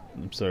that was,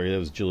 I'm sorry, that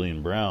was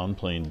Jillian Brown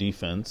playing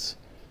defense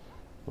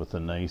with a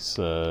nice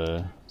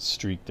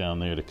streak down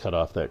there to cut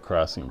off that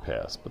crossing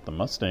pass. But the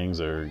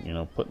Mustangs are, you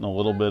know, putting a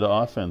little bit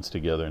of offense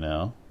together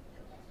now.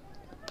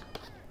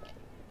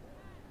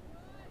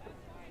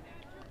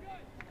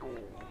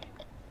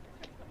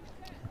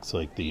 Looks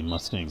like the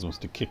Mustangs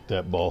must have kicked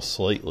that ball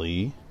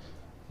slightly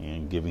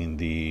and giving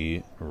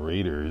the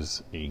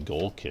Raiders a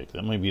goal kick.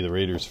 That might be the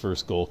Raiders'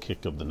 first goal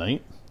kick of the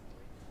night.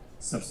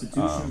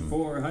 Substitution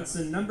for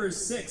Hudson, number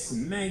 6,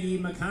 Maggie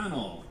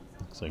McConnell.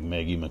 Looks like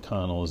Maggie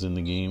McConnell is in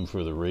the game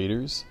for the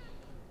Raiders.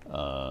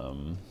 I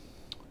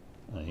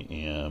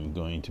am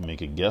going to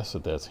make a guess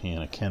that that's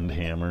Hannah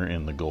Kendhammer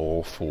in the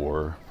goal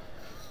for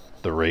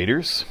the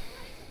Raiders.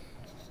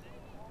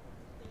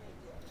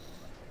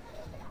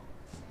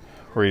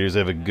 Raiders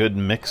have a good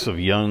mix of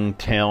young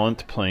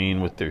talent playing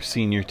with their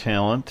senior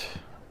talent,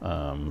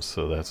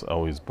 so that's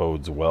always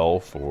bodes well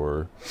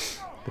for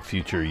the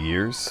future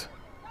years.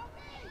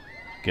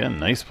 Again,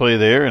 nice play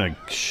there and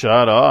a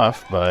shot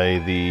off by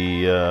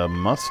the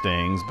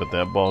Mustangs, but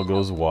that ball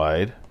goes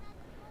wide.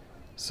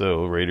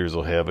 So Raiders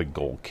will have a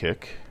goal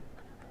kick.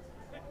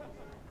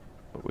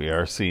 But we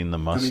are seeing the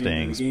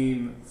Mustangs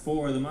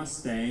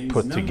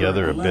put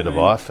together a bit of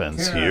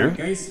offense here.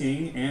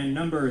 Geisting and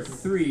number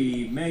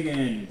 3,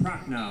 Megan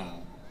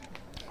Prochnow.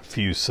 A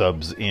few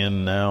subs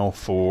in now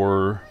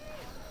for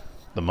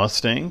the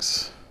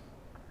Mustangs.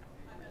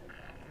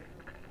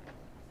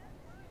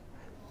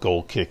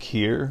 Goal kick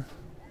here.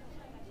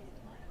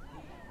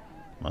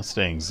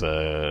 Mustangs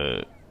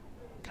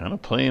kind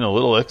of playing a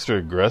little extra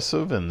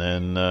aggressive and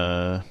then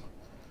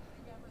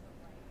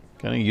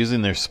kind of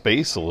using their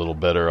space a little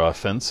better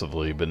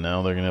offensively, but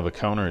now they're going to have a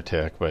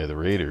counterattack by the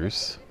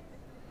Raiders.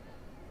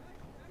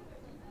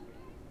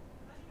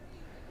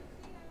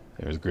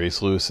 There's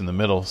Grace Lewis in the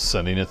middle,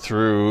 sending it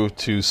through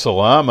to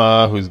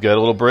Salama, who's got a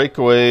little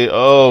breakaway.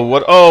 Oh,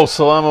 what? Oh,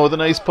 Salama with a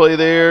nice play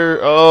there.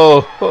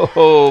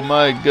 Oh,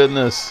 my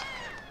goodness.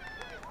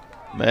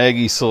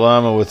 Maggie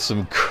Salama with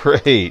some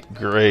great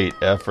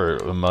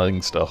effort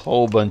amongst a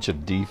whole bunch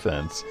of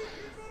defense.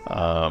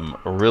 A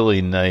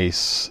really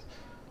nice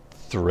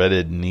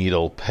threaded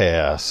needle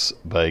pass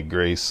by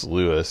Grace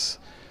Lewis.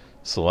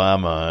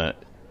 Salama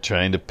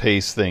trying to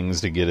pace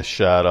things to get a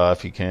shot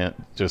off. You can't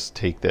just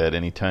take that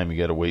anytime. You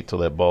got to wait till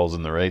that ball's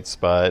in the right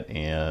spot,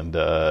 and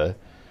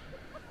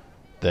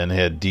then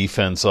had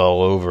defense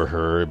all over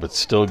her, but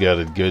still got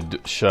a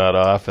good shot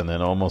off, and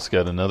then almost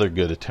got another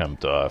good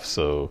attempt off.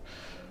 So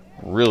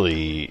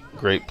really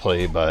great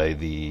play by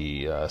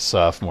the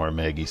sophomore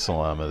Maggie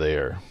Salama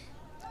there.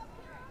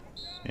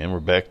 And we're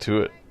back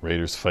to it.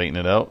 Raiders fighting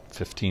it out.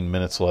 15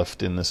 minutes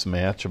left in this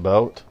match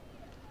about.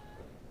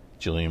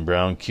 Jillian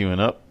Brown queuing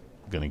up.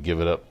 Going to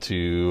give it up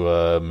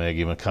to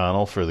Maggie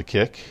McConnell for the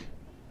kick.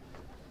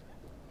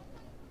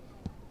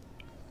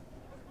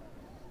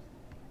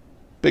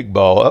 Big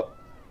ball up.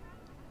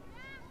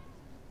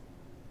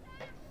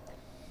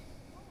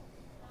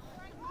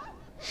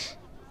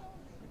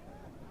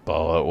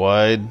 Ball out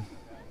wide.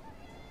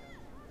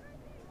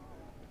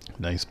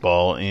 Nice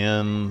ball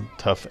in.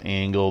 Tough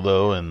angle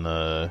though, and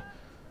the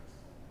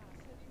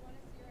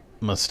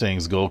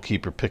Mustangs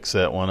goalkeeper picks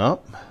that one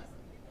up.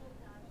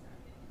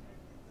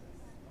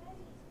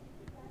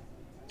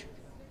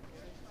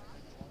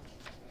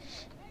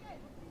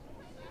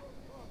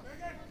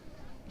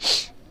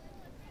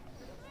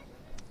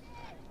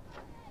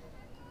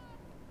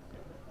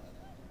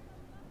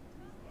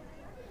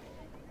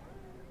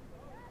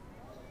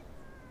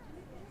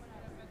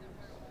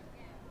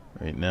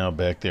 Right now,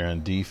 back there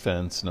on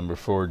defense, number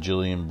 4,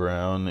 Jillian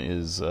Brown,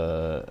 is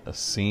a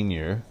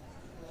senior.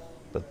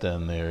 But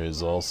then there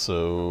is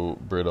also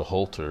Britta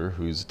Holter,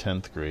 who's a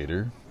 10th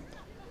grader.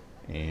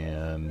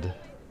 And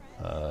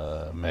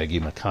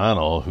Maggie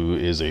McConnell, who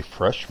is a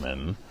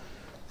freshman,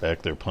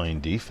 back there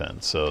playing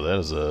defense. So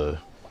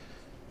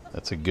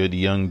that's a good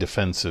young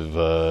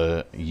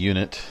defensive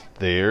unit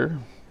there.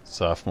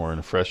 Sophomore and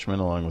a freshman,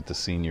 along with the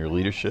senior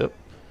leadership.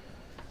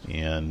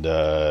 And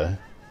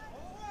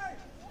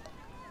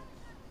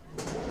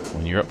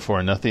when you're up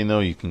 4-0, though,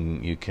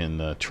 you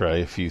can try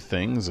a few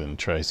things and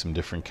try some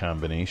different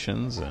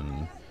combinations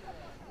and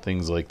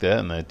things like that.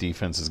 And that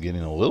defense is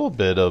getting a little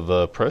bit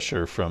of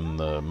pressure from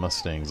the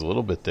Mustangs, a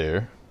little bit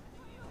there.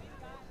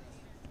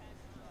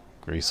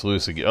 Grace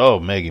Lewis again. Oh,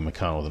 Maggie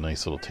McConnell with a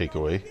nice little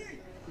takeaway.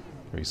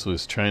 Grace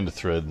Lewis trying to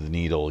thread the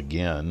needle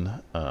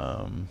again.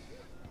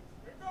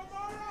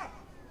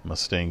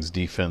 Mustangs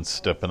defense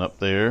stepping up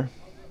there.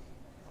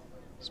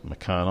 It's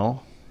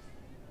McConnell.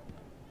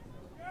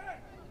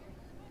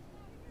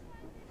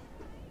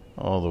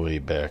 all the way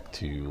back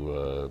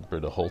to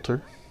Britta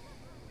Holter.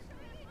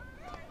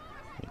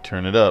 You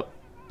turn it up.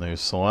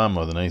 There's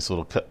Salama with a nice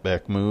little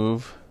cutback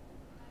move.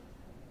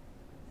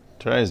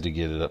 Tries to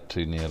get it up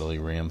to Natalie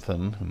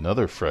Ramthen,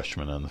 another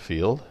freshman on the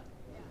field,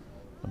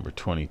 number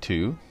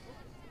 22.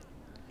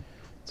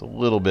 It's a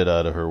little bit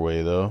out of her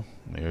way, though.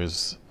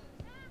 There's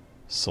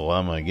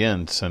Salama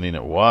again, sending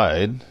it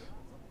wide.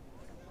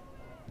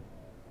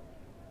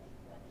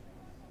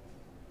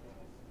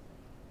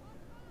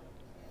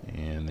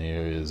 And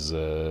there is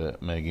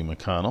Maggie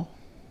McConnell.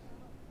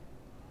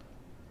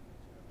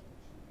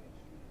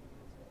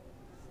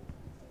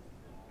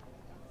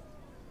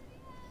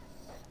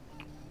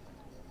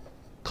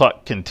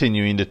 Clock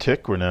continuing to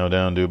tick. We're now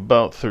down to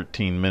about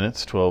 13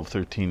 minutes, 12,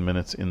 13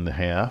 minutes in the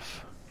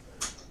half.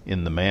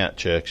 In the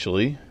match,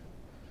 actually.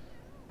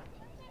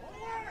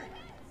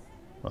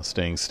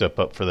 Mustangs step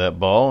up for that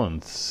ball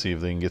and see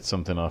if they can get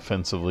something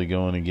offensively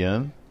going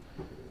again.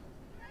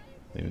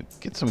 They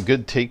get some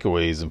good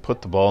takeaways and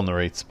put the ball in the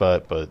right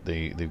spot, but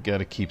they've got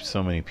to keep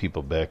so many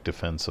people back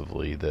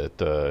defensively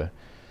that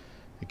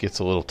it gets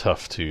a little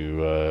tough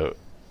to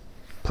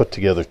put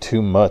together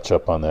too much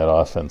up on that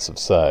offensive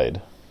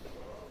side.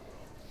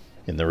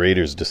 And the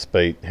Raiders,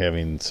 despite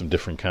having some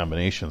different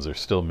combinations, are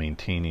still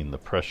maintaining the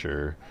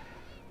pressure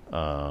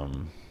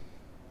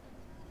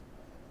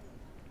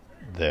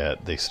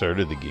that they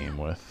started the game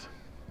with.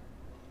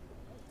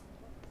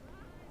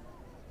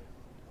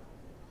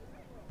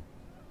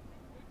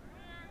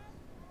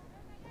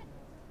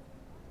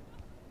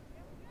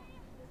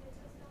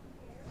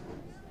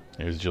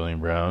 There's Jillian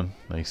Brown.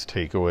 Nice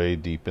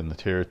takeaway deep in the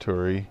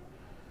territory.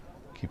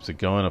 Keeps it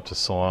going up to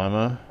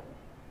Salama.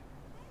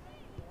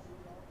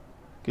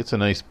 Gets a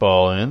nice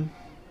ball in.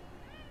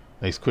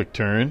 Nice quick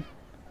turn.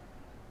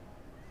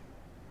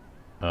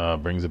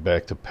 Brings it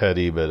back to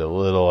Petty, but a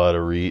little out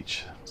of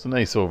reach. It's a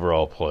nice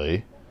overall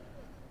play.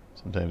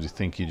 Sometimes you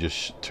think you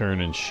just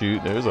turn and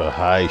shoot. There's a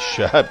high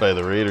shot by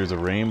the Raiders, a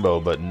rainbow,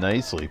 but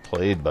nicely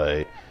played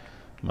by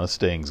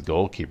Mustang's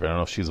goalkeeper. I don't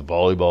know if she's a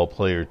volleyball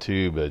player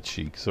too, but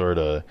she sort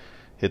of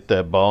hit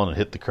that ball and it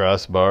hit the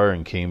crossbar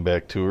and came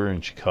back to her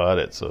and she caught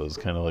it. So it was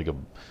kind of like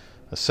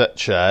a set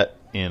shot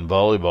in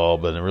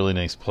volleyball, but a really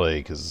nice play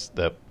because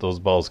those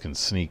balls can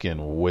sneak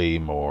in way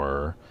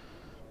more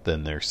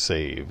than they're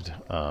saved.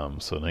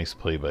 So nice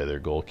play by their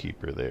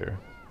goalkeeper there.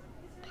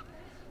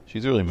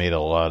 She's really made a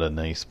lot of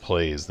nice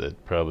plays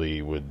that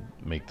probably would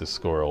make the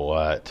score a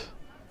lot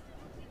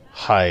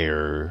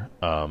higher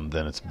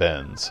than it's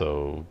been.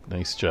 So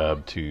nice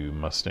job to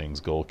Mustang's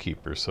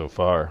goalkeeper so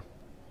far.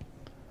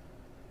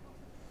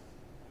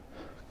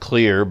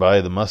 Clear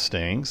by the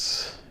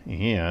Mustangs,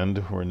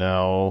 and we're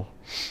now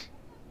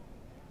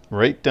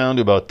right down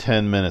to about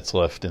 10 minutes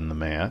left in the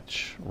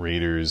match.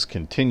 Raiders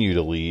continue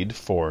to lead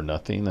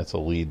 4-0. That's a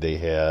lead they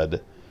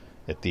had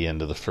at the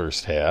end of the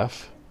first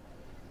half.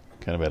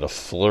 Kind of had a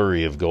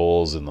flurry of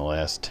goals in the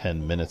last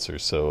 10 minutes or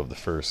so of the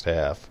first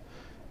half.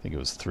 I think it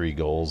was 3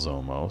 goals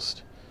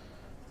almost.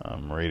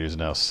 Raiders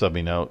now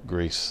subbing out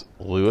Grace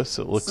Lewis,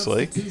 it looks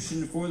like.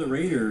 Substitution for the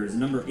Raiders,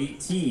 number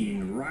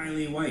 18,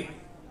 Riley White.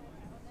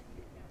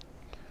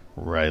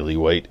 Riley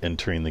White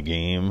entering the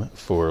game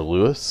for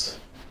Lewis.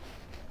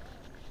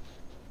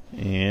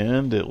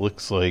 And it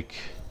looks like,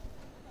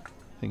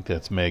 I think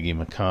that's Maggie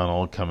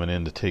McConnell coming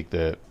in to take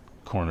that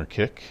corner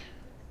kick.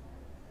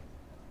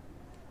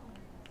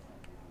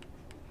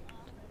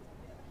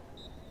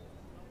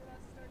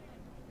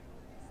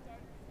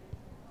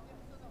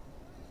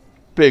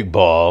 Big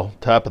ball,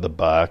 top of the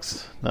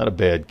box, not a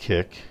bad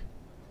kick.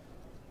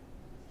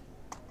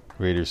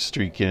 Raiders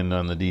streak in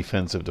on the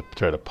defensive to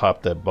try to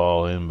pop that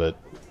ball in, but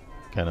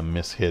kind of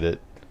mishit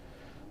it.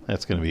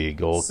 That's going to be a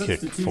goal kick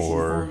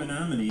for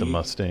Menomonie, the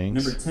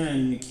Mustangs. Number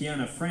 10,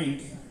 Kiana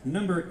Frank.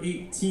 Number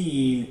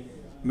 18,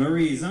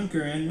 Marie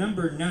Zunker. And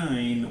number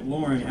 9,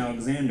 Lauren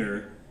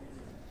Alexander.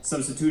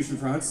 Substitution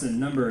for Hudson,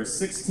 number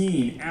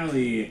 16,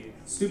 Allie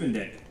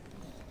Stubendick.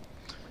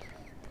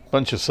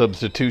 Bunch of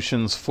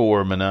substitutions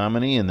for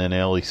Menomonie, and then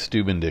Allie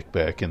Stubendick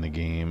back in the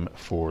game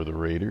for the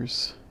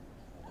Raiders.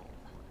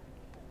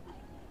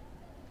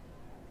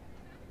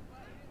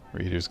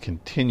 Raiders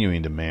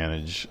continuing to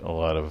manage a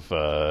lot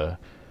of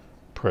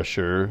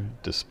pressure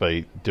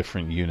despite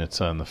different units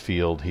on the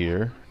field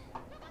here.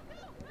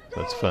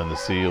 That's fun to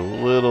see. A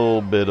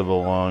little bit of a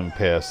long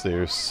pass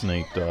there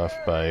snaked off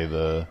by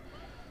the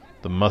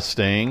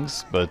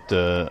Mustangs, but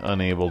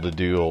unable to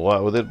do a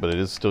lot with it. But it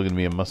is still going to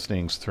be a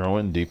Mustangs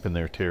throw-in deep in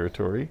their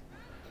territory.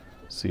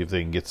 See if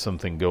they can get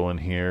something going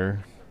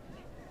here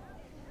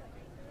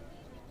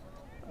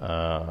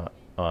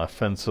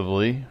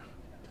offensively.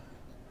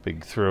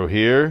 Big throw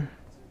here.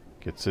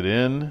 Gets it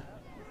in.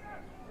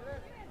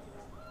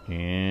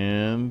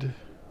 And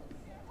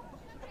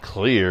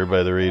clear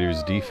by the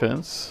Raiders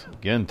defense.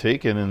 Again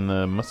taken, and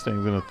the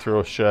Mustangs going to throw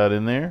a shot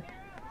in there.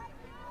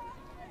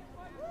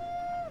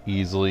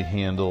 Easily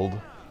handled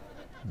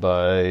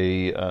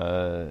by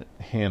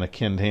Hannah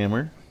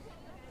Kindhammer.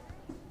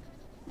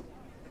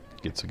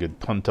 Gets a good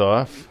punt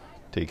off.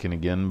 Taken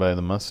again by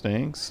the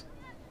Mustangs.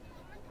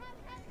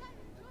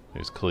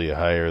 There's Kalia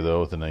Hire,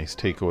 though, with a nice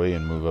takeaway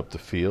and move up the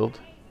field.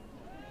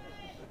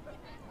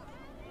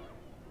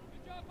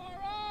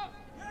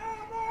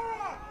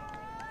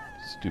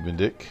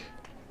 Stubendick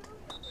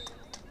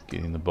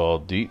getting the ball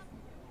deep.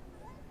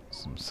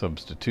 Some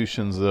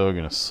substitutions, though,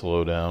 going to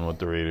slow down what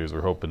the Raiders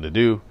were hoping to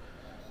do.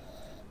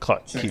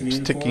 Clock keeps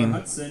ticking. For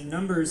Hudson,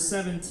 number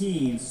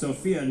 17,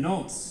 Sophia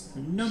Noltz.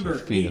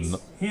 Number 8,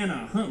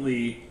 Hannah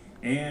Huntley.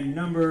 And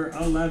number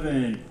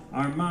 11,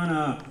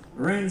 Armana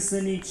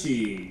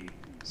Ransanici.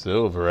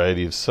 So, a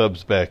variety of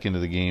subs back into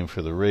the game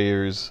for the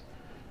Raiders.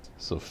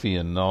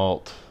 Sophia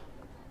Nault,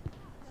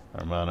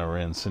 Armana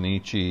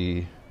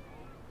Ransanici,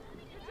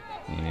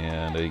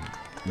 and I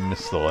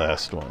missed the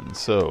last one.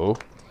 So,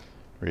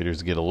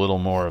 Raiders get a little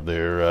more of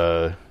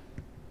their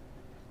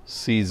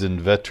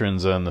seasoned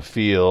veterans on the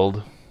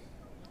field.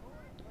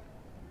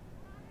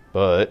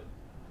 But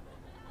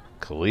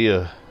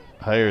Kalia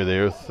Hire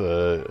there with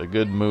a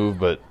good move,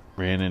 but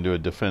ran into a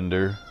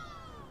defender.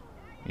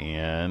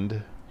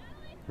 And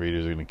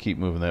Raiders are going to keep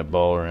moving that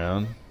ball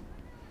around.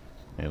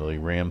 Natalie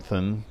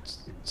Ramthen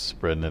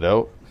spreading it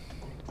out.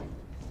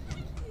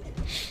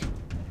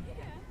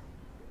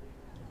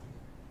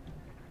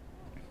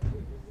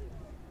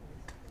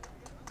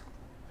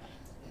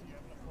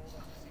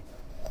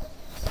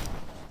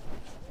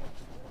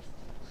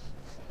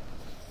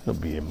 There'll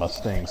be a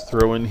Mustangs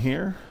throw in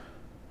here.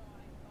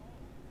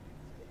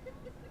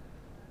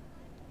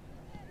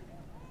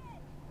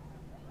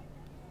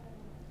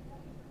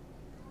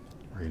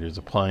 Raiders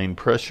applying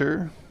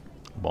pressure.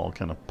 Ball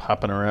kind of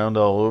popping around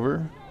all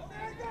over.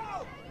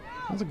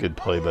 That's a good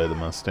play by the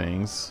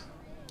Mustangs.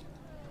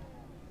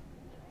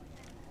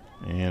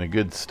 And a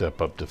good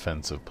step-up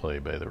defensive play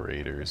by the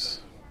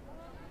Raiders.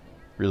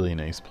 Really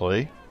nice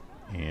play.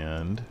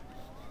 And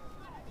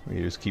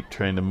Raiders keep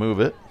trying to move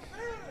it.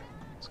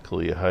 It's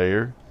Kalia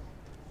Hire.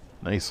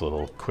 Nice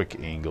little quick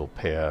angle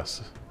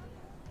pass.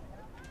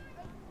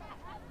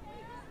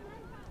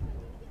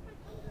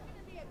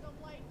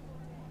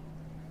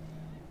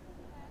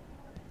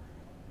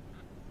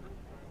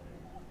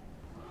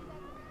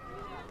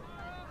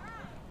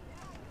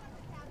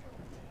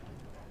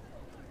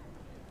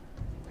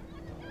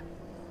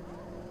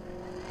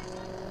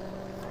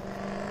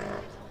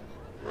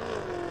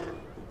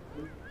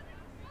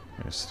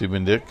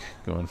 Stubendick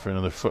going for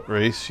another foot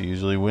race. She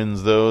usually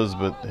wins those,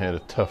 but had a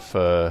tough,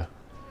 not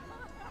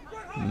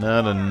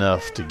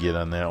enough to get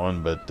on that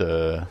one, but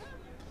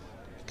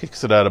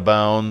kicks it out of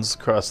bounds,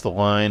 across the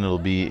line. It'll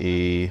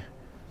be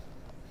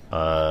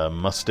a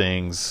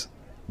Mustangs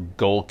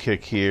goal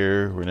kick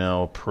here. We're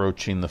now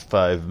approaching the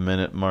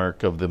 5-minute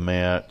mark of the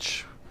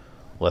match,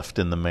 left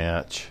in the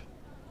match.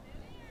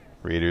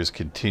 Raiders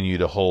continue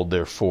to hold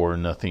their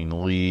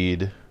 4-0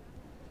 lead.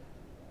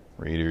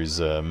 Raiders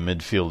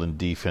midfield and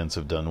defense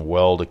have done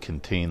well to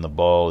contain the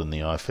ball in the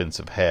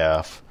offensive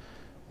half,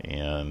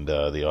 and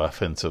the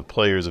offensive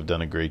players have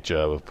done a great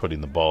job of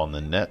putting the ball in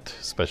the net,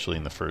 especially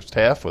in the first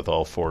half with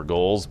all 4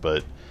 goals,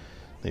 but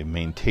they've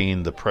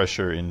maintained the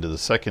pressure into the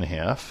second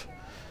half.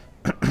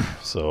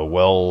 So a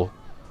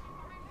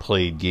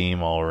well-played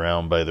game all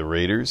around by the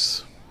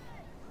Raiders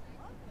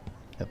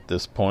at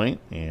this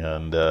point,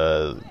 and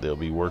they'll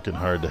be working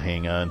hard to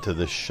hang on to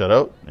this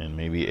shutout and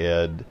maybe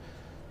add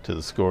to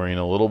the scoring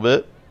a little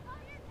bit.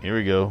 Here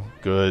we go.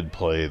 Good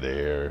play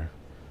there.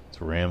 It's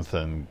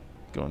Ramthen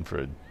going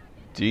for a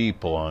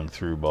deep long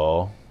through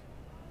ball.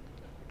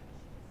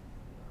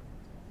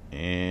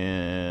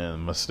 And the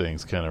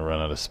Mustangs kind of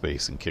run out of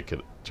space and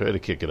try to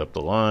kick it up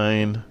the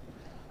line.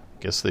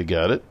 Guess they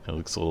got it. It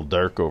looks a little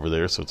dark over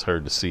there, so it's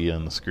hard to see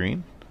on the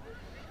screen.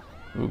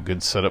 Ooh,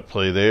 good setup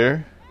play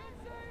there.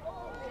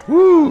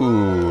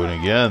 Woo!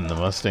 And again, the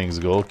Mustangs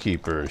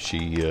goalkeeper,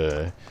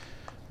 she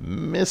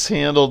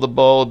mishandled the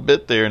ball a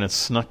bit there, and it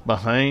snuck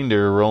behind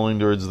her, rolling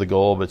towards the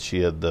goal, but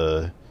she had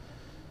the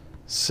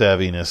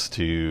savviness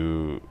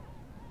to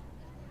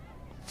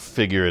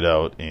figure it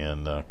out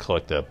and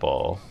collect that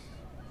ball.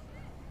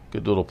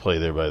 Good little play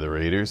there by the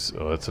Raiders.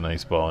 Oh, that's a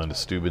nice ball into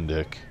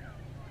Stubendick.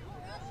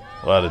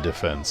 A lot of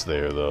defense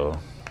there, though.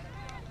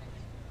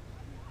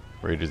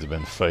 Raiders have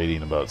been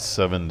fighting about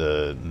 7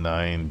 to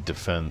 9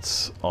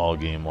 defense all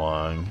game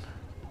long,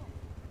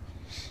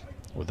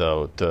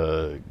 without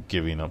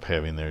giving up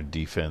having their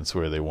defense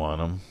where they want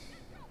them.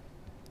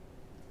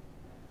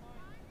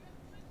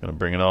 Going to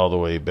bring it all the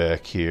way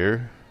back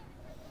here.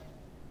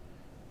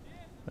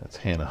 That's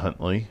Hannah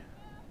Huntley.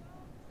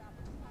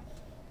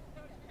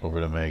 Over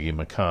to Maggie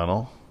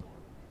McConnell.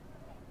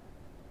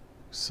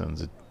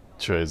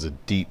 Tries a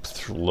deep,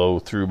 low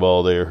through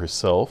ball there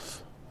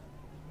herself.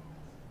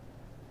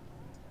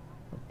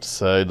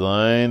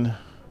 Sideline.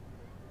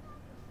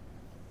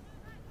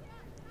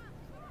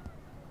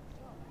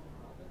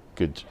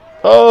 Good.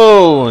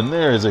 Oh, and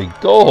there's a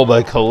goal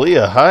by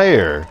Kalia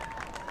Hire.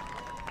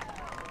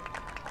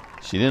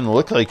 She didn't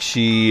look like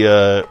she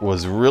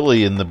was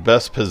really in the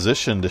best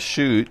position to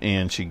shoot,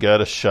 and she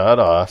got a shot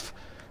off,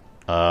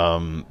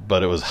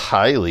 but it was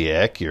highly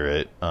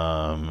accurate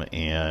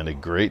and a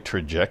great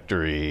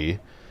trajectory.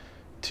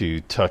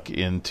 to tuck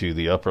into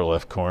the upper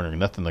left corner.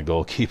 Nothing the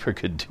goalkeeper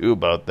could do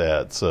about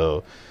that.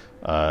 So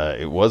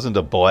it wasn't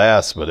a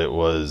blast, but it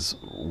was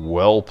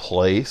well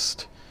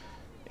placed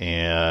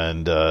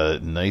and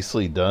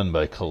nicely done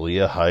by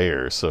Kalia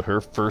Heyer. So her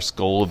first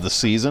goal of the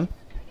season,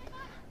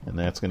 and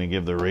that's going to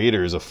give the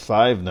Raiders a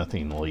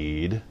 5-0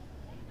 lead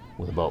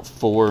with about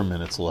 4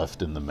 minutes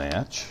left in the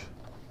match.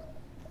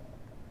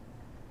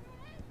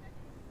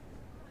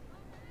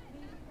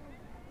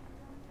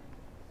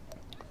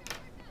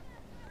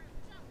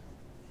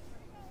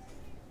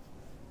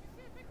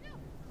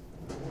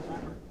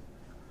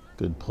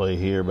 Good play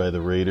here by the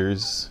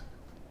Raiders,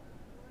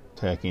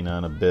 tacking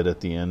on a bit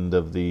at the end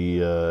of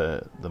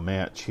the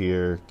match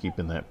here,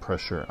 keeping that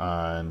pressure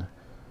on.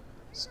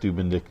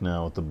 Stubendick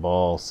now with the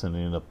ball,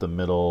 sending it up the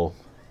middle.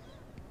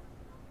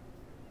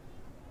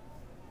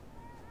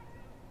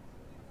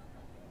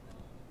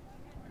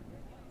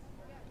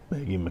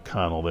 Maggie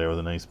McConnell there with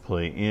a nice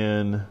play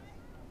in.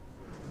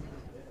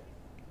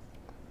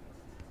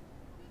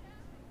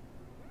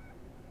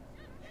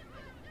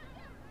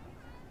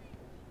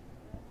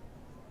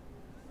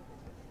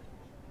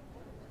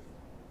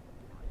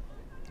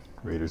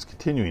 Raiders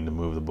continuing to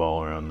move the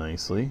ball around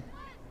nicely.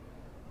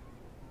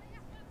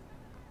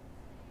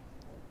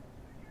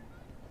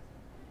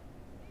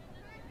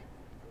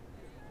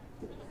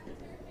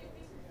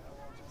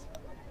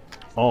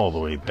 All the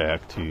way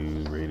back to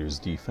Raiders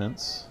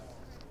defense.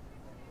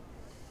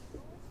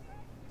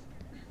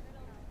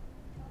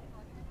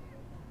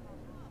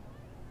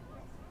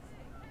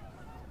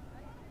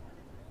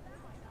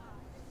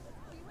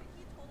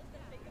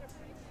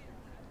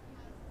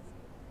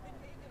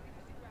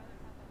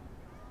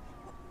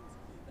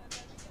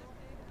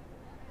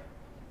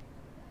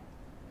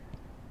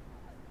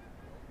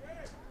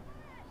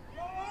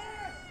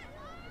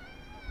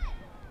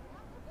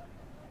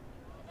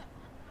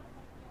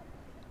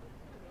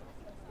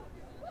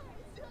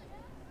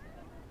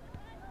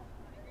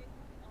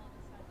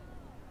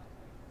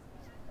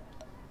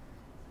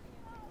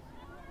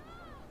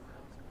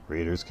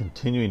 Raiders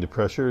continuing to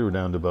pressure. We're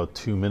down to about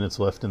 2 minutes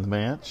left in the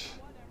match.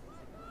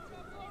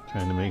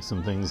 Trying to make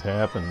some things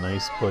happen.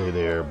 Nice play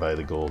there by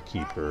the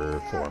goalkeeper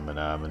for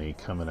Menomonie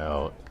coming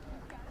out.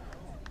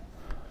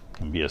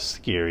 Can be a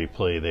scary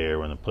play there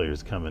when the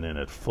player's coming in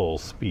at full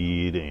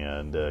speed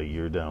and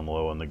you're down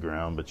low on the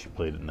ground, but you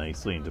played it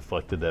nicely and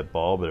deflected that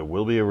ball. But it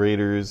will be a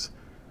Raiders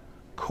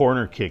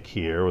corner kick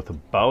here with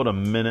about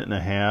 1.5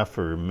 minutes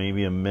or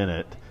maybe a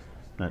minute.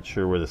 Not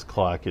sure where this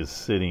clock is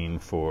sitting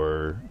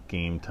for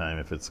game time,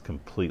 if it's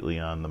completely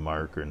on the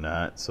mark or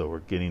not. So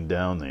we're getting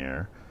down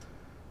there.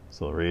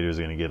 So the Raiders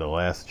are going to get a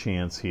last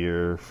chance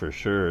here for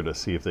sure to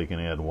see if they can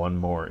add one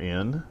more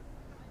in.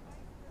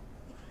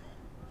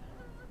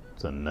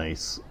 It's a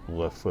nice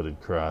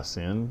left-footed cross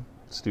in.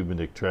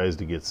 Stubendick tries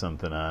to get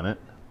something on it.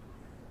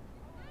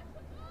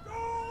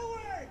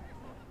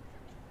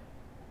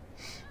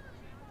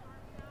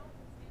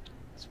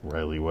 It's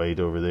Riley White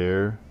over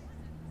there.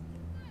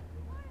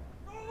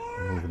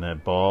 Moving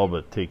that ball,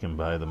 but taken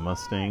by the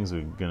Mustangs.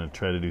 We're going to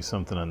try to do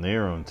something on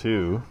their own,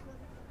 too.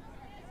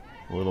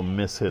 A little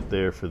miss hit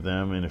there for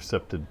them,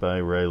 intercepted by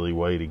Riley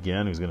White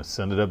again, who's going to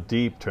send it up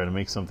deep, try to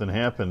make something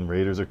happen.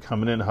 Raiders are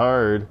coming in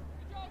hard.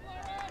 I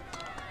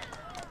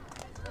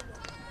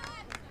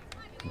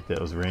think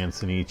that was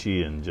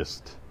Ransonici, and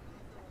just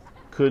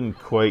couldn't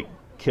quite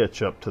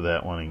catch up to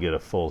that one and get a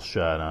full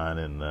shot on,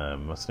 and the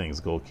Mustangs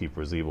goalkeeper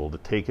was able to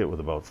take it with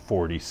about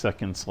 40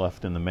 seconds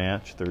left in the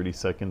match, 30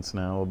 seconds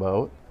now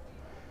about.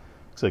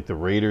 Looks like the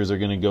Raiders are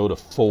going to go to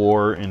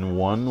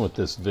 4-1 with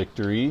this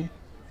victory.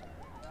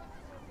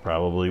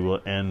 Probably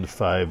will end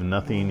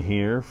 5-0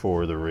 here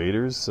for the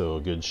Raiders, so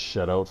a good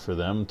shutout for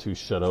them. 2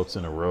 shutouts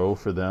in a row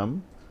for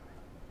them,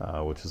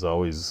 which is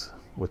always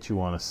what you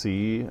want to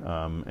see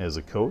as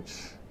a coach.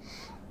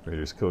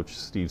 Raiders coach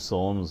Steve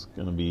Solom is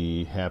going to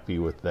be happy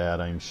with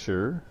that, I'm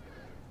sure.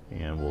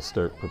 And we'll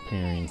start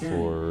preparing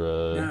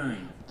for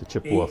the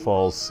Chippewa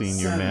Falls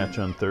senior match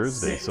on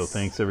Thursday. So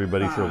thanks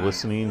everybody for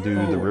listening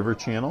to the River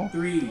Channel.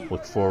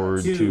 Look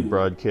forward to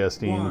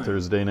broadcasting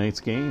Thursday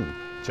night's game.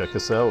 Check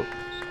us out.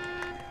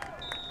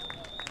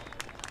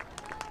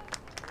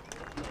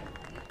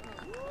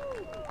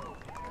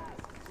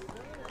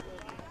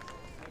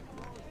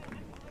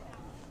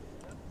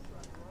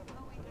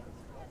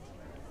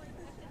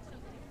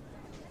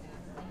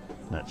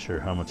 Not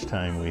sure how much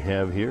time we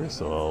have here,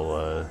 so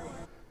I'll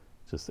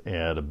just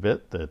add a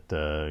bit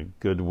that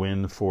good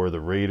win for the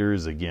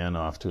Raiders. Again,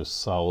 off to a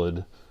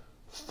solid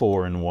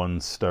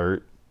 4-1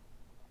 start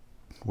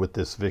with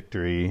this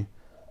victory.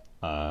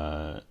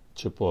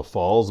 Chippewa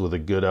Falls with a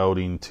good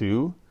outing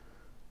too.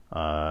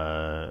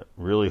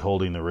 Really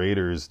holding the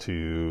Raiders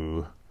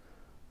to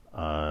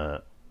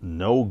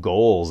no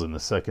goals in the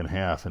second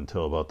half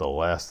until about the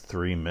last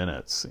 3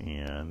 minutes,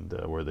 and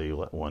where they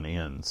let one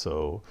in.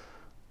 So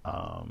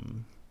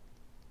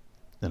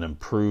an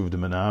improved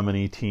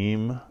Menomonie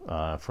team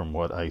from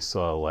what I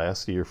saw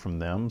last year from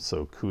them.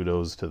 So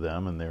kudos to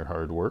them and their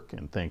hard work.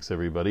 And thanks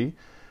everybody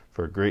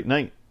for a great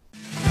night.